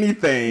or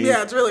anything.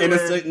 Yeah, it's really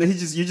weird.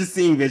 You're just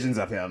seeing visions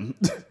of him.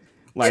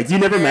 Like you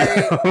never met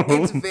him.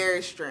 It's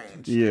very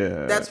strange.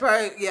 Yeah, that's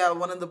probably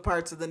one of the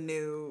parts of the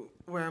new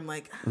where I'm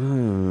like,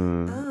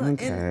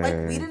 okay. And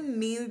like we didn't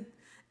need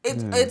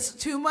it. It's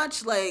too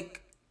much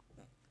like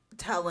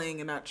telling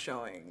and not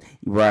showing.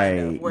 Right.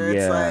 Kind of, where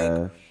it's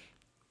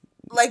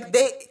like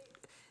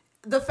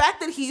the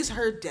fact that he's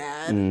her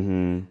dad.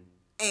 Mm-hmm.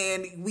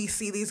 And we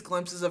see these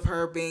glimpses of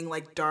her being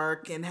like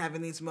dark and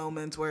having these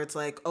moments where it's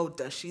like, oh,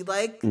 does she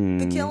like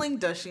the killing?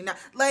 Does she not?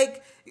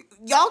 Like,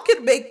 y'all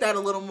could make that a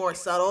little more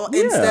subtle.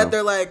 Yeah. Instead,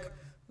 they're like,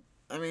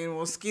 I mean,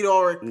 well, Skeet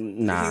Ulrich,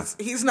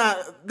 he's not.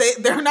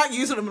 They're not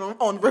using him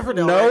on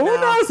Riverdale. No,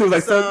 right now. So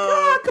like,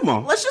 come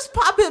on. Let's just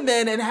pop him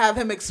in and have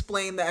him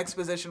explain the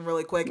exposition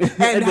really quick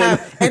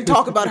and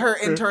talk about her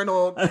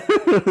internal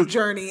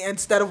journey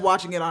instead of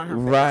watching it on her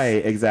face.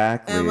 Right,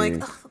 exactly. And I'm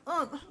like,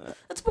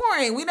 it's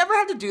boring. We never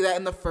had to do that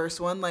in the first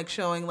one, like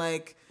showing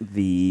like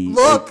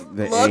look,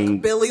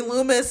 Billy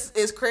Loomis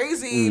is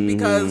crazy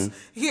because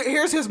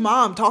here's his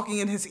mom talking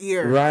in his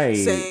ear, right,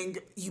 saying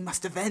you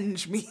must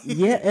avenge me.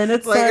 Yeah, and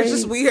it's like it's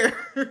just weird.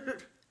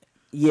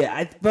 Yeah,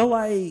 I feel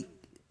like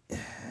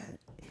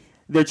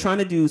they're trying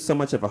to do so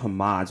much of a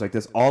homage. Like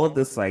there's all of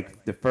this,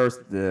 like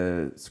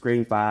the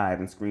Scream 5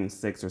 and Scream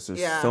 6 are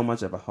just so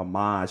much of a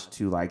homage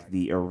to like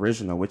the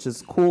original, which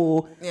is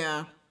cool.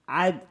 Yeah,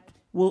 I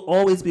will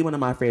always be one of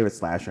my favorite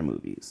slasher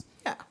movies.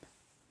 Yeah.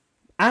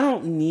 I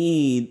don't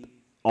need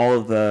all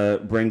of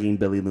the bringing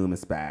Billy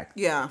Loomis back.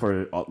 Yeah.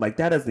 For like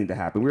that doesn't need to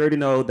happen. We already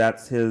know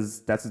that's his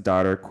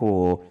daughter.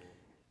 Cool.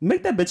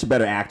 Make that bitch a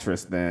better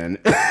actress then.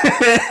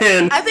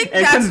 I think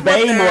that's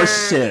convey more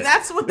shit.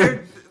 That's what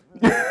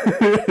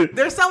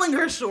they're selling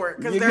her short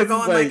because they're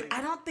going like,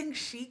 I don't think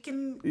she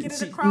can get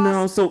it across.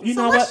 No, so you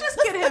know what? Let's just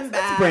get him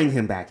back. Let's bring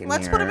him back in.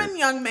 Let's put him in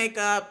young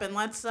makeup and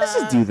let's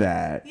just do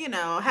that. You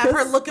know, have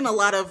her looking a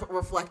lot of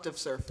reflective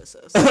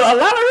surfaces. A lot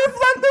of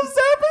reflective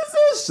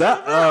surfaces.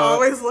 Shut up.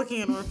 Always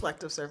looking at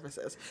reflective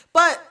surfaces.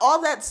 But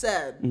all that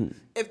said,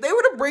 if they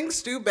were to bring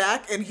Stu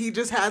back and he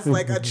just has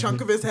like a chunk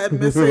of his head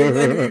missing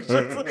and he's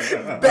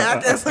just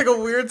back as like a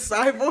weird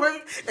cyborg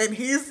and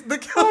he's the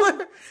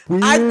killer,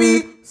 I'd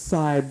be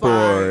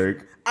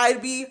cyborg.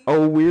 I'd be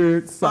a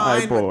weird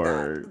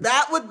cyborg.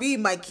 That would be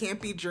my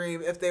campy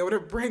dream if they were to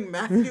bring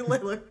Matthew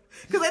Lillard.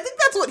 Because I think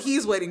that's what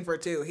he's waiting for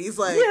too. He's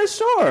like, yeah,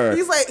 sure.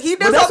 He's like, he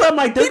does. All, I'm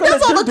like, they're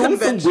doing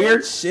some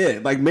weird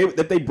shit. Like maybe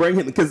if they bring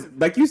him, because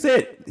like you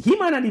said, he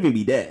might not even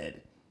be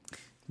dead.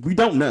 We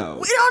don't know.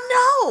 We don't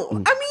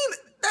know. I mean,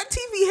 that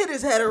TV hit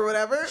his head or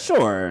whatever.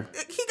 Sure.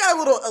 He got a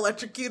little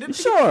electrocuted.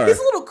 Sure. He's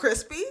a little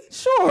crispy.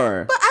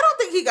 Sure. But I don't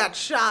think he got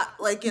shot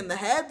like in the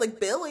head like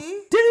Billy.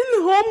 Didn't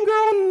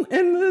Homegirl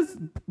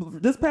in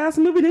this past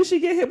movie, didn't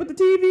she get hit with the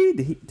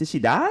TV? Did she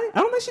die? I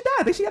don't think she died.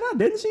 I think she got out,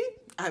 didn't she?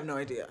 I have no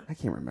idea. I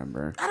can't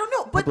remember. I don't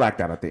know. But I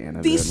blacked out at the end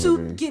of the suit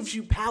movie. gives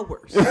you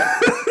powers.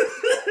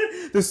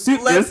 The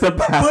suit is the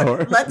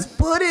power. Let's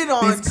put it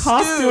on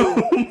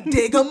Stu.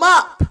 Dig him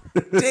up.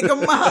 Dig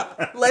him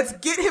up. Let's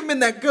get him in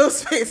that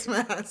ghost face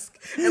mask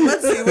and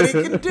let's see what he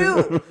can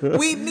do.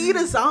 We need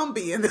a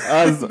zombie in this.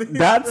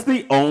 That's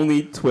the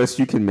only twist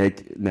you can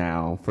make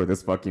now for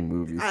this fucking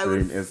movie.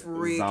 Scream is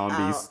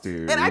zombie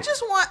Stu. And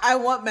I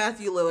want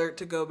Matthew Lillard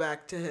to go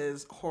back to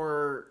his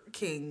horror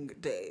king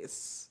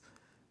days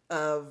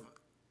of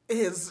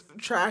his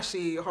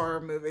trashy horror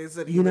movies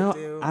that he would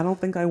do. I don't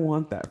think I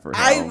want that for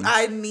him.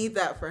 I need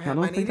that for him.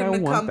 I need him to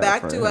come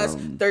back to us.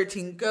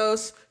 13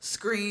 Ghosts,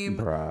 Scream,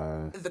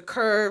 The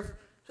Curve,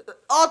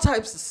 all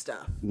types of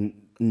stuff.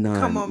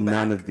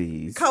 None of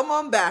these. Come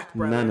on back,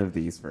 brother. None of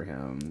these for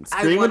him.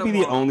 Scream would be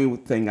the only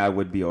thing I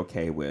would be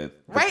okay with.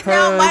 Right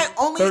now, my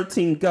only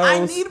 13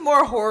 Ghosts. I need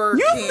more horror.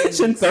 You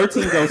mentioned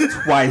 13 Ghosts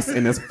twice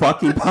in this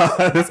fucking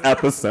this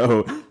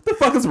episode. The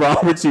fuck is wrong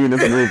with you in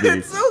this movie?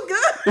 It's so good.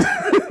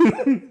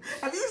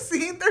 Have you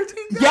seen 13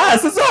 Ghosts?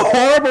 Yes, it's a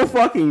horrible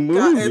fucking movie.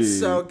 God, it's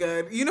so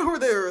good. You know where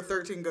there were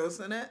 13 ghosts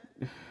in it?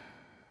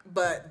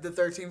 But the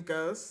 13th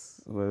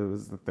ghost. What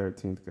was the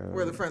 13th ghost?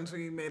 Were the friends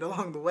we made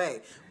along the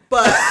way.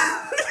 But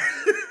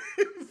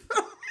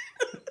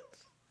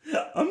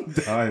I'm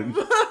done.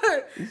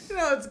 But,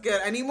 it's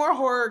good. I need more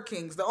horror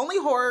kings. The only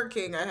horror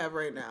king I have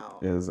right now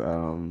is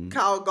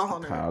Kyle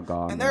Gallner. Kyle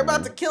Gallner. And they're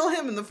about to kill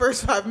him in the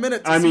first 5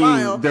 minutes.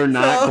 They're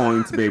not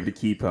going to be able to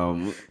keep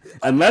him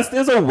unless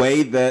there's a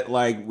way that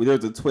like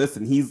there's a twist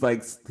and he's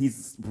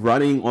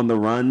running on the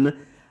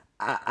run.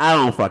 I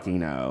don't fucking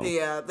know.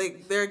 Yeah, they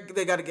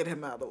got to get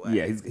him out of the way.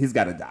 Yeah, he's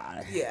got to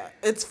die. Yeah,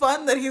 it's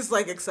fun that he's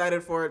like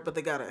excited for it, but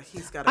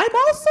he's got to.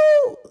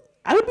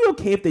 I would be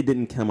okay if they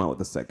didn't come out with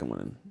the second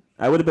one.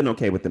 I would have been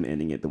okay with them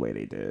ending it the way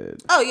they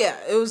did. Oh yeah,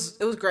 it was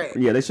great.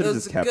 Yeah, they should have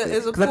just kept it. It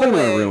was a cool cool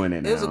way. They ruin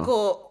it now. It was a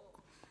cool,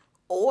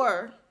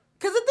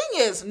 because the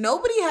thing is,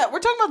 nobody had. We're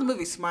talking about the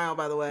movie Smile,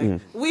 by the way.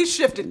 Mm. We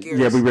shifted gears.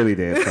 Yeah, we really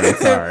did. So I'm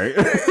sorry.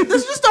 This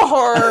is just a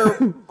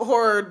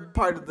horror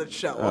part of the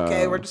show.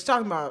 Okay, we're just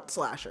talking about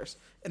slashers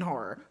and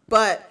horror.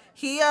 But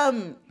he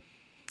I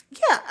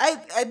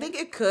think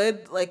it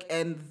could like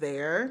end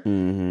there.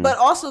 Mm-hmm. But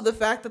also the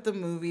fact that the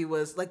movie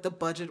was like the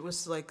budget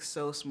was like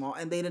so small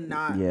and they did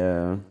not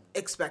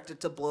expect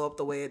it to blow up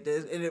the way it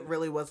did, and it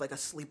really was like a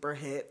sleeper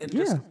hit and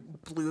just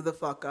blew the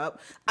fuck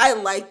up. I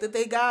like that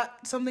they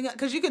got something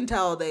because you can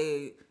tell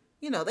they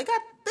got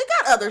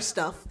other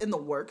stuff in the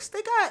works.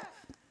 They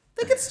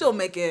could still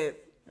make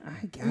it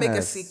make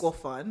a sequel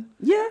fun.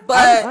 Yeah.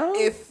 But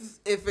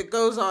if it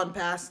goes on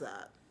past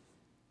that,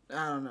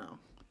 I don't know.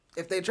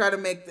 If they try to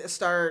make this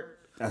start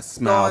a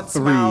smile,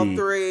 smile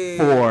 3,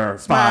 4,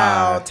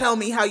 smile, 5. Tell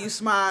me how you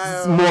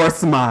smile. More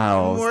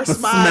smiles. More the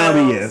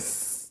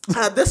smiles.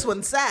 Smelliest. This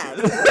one's sad.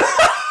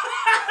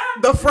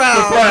 The frown.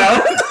 All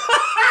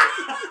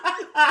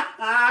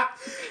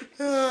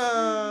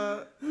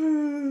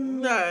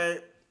right.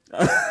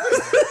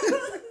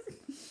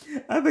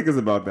 I think it's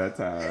about that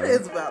time.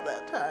 It's about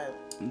that time.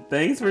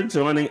 Thanks for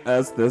joining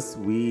us this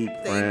week,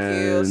 friends.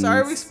 Thank you.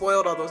 Sorry we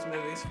spoiled all those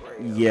movies for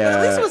you. Yeah. But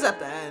at least it was at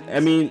the end.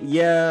 I mean,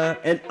 yeah.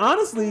 And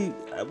honestly,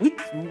 we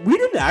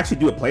didn't actually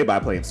do a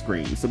play-by-play of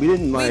Scream. So we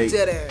didn't like... We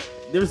didn't.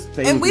 There's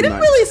things and we didn't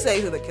really say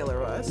who the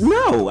killer was.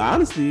 No,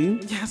 honestly.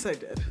 Yes, I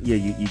did. Yeah,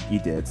 you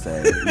did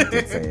say it. You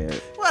did say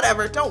it.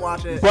 Whatever. Don't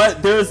watch it.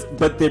 But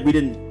we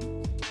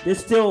didn't...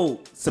 There's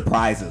still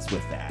surprises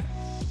with that.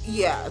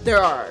 Yeah,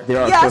 there are.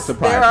 Yes,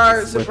 surprises. There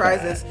are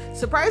surprises.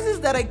 Surprises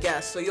that I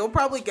guess, so you'll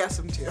probably guess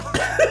them too.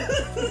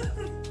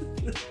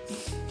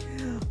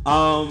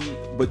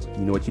 But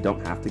you know what you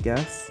don't have to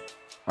guess?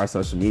 Our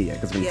social media,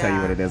 because we can tell you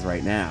what it is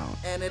right now.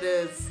 And it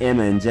is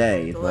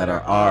MNJ, the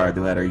letter R,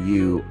 the letter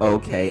U,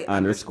 OK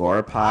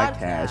 _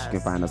 podcast. You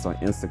can find us on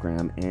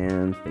Instagram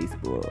and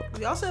Facebook.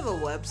 We also have a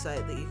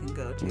website that you can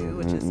go to,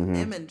 which is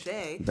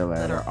MNJ, the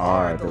letter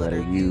R, the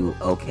letter U,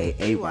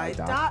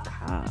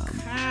 OKAY.com.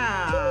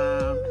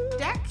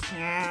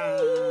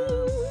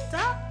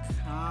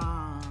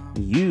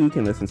 You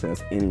can listen to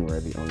us anywhere,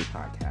 the only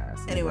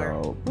podcast. Anywhere.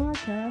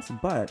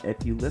 Podcast. But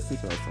if you listen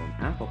to us on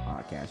Apple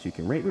Podcasts, you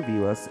can rate,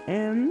 review us,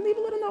 and leave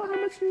a little note how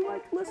much you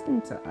like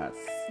listening to us.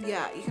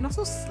 Yeah, you can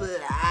also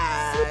slide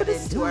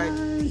into our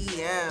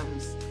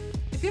DMs.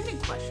 If you have any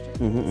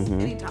questions,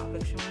 any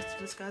topics you want us to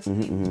discuss,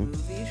 any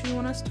movies you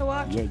want us to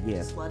watch,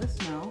 just let us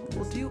know.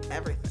 We'll do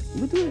everything.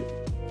 We'll do it.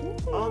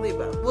 All the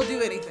above. We'll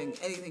do anything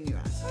you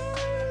ask.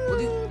 We'll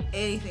do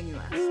anything you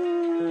ask.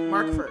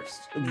 Mark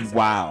first.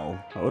 Wow.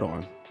 Hold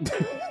on.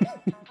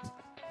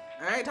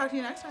 All right, talk to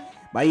you next time.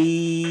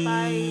 Bye.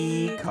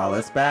 Bye. Call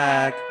us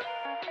back.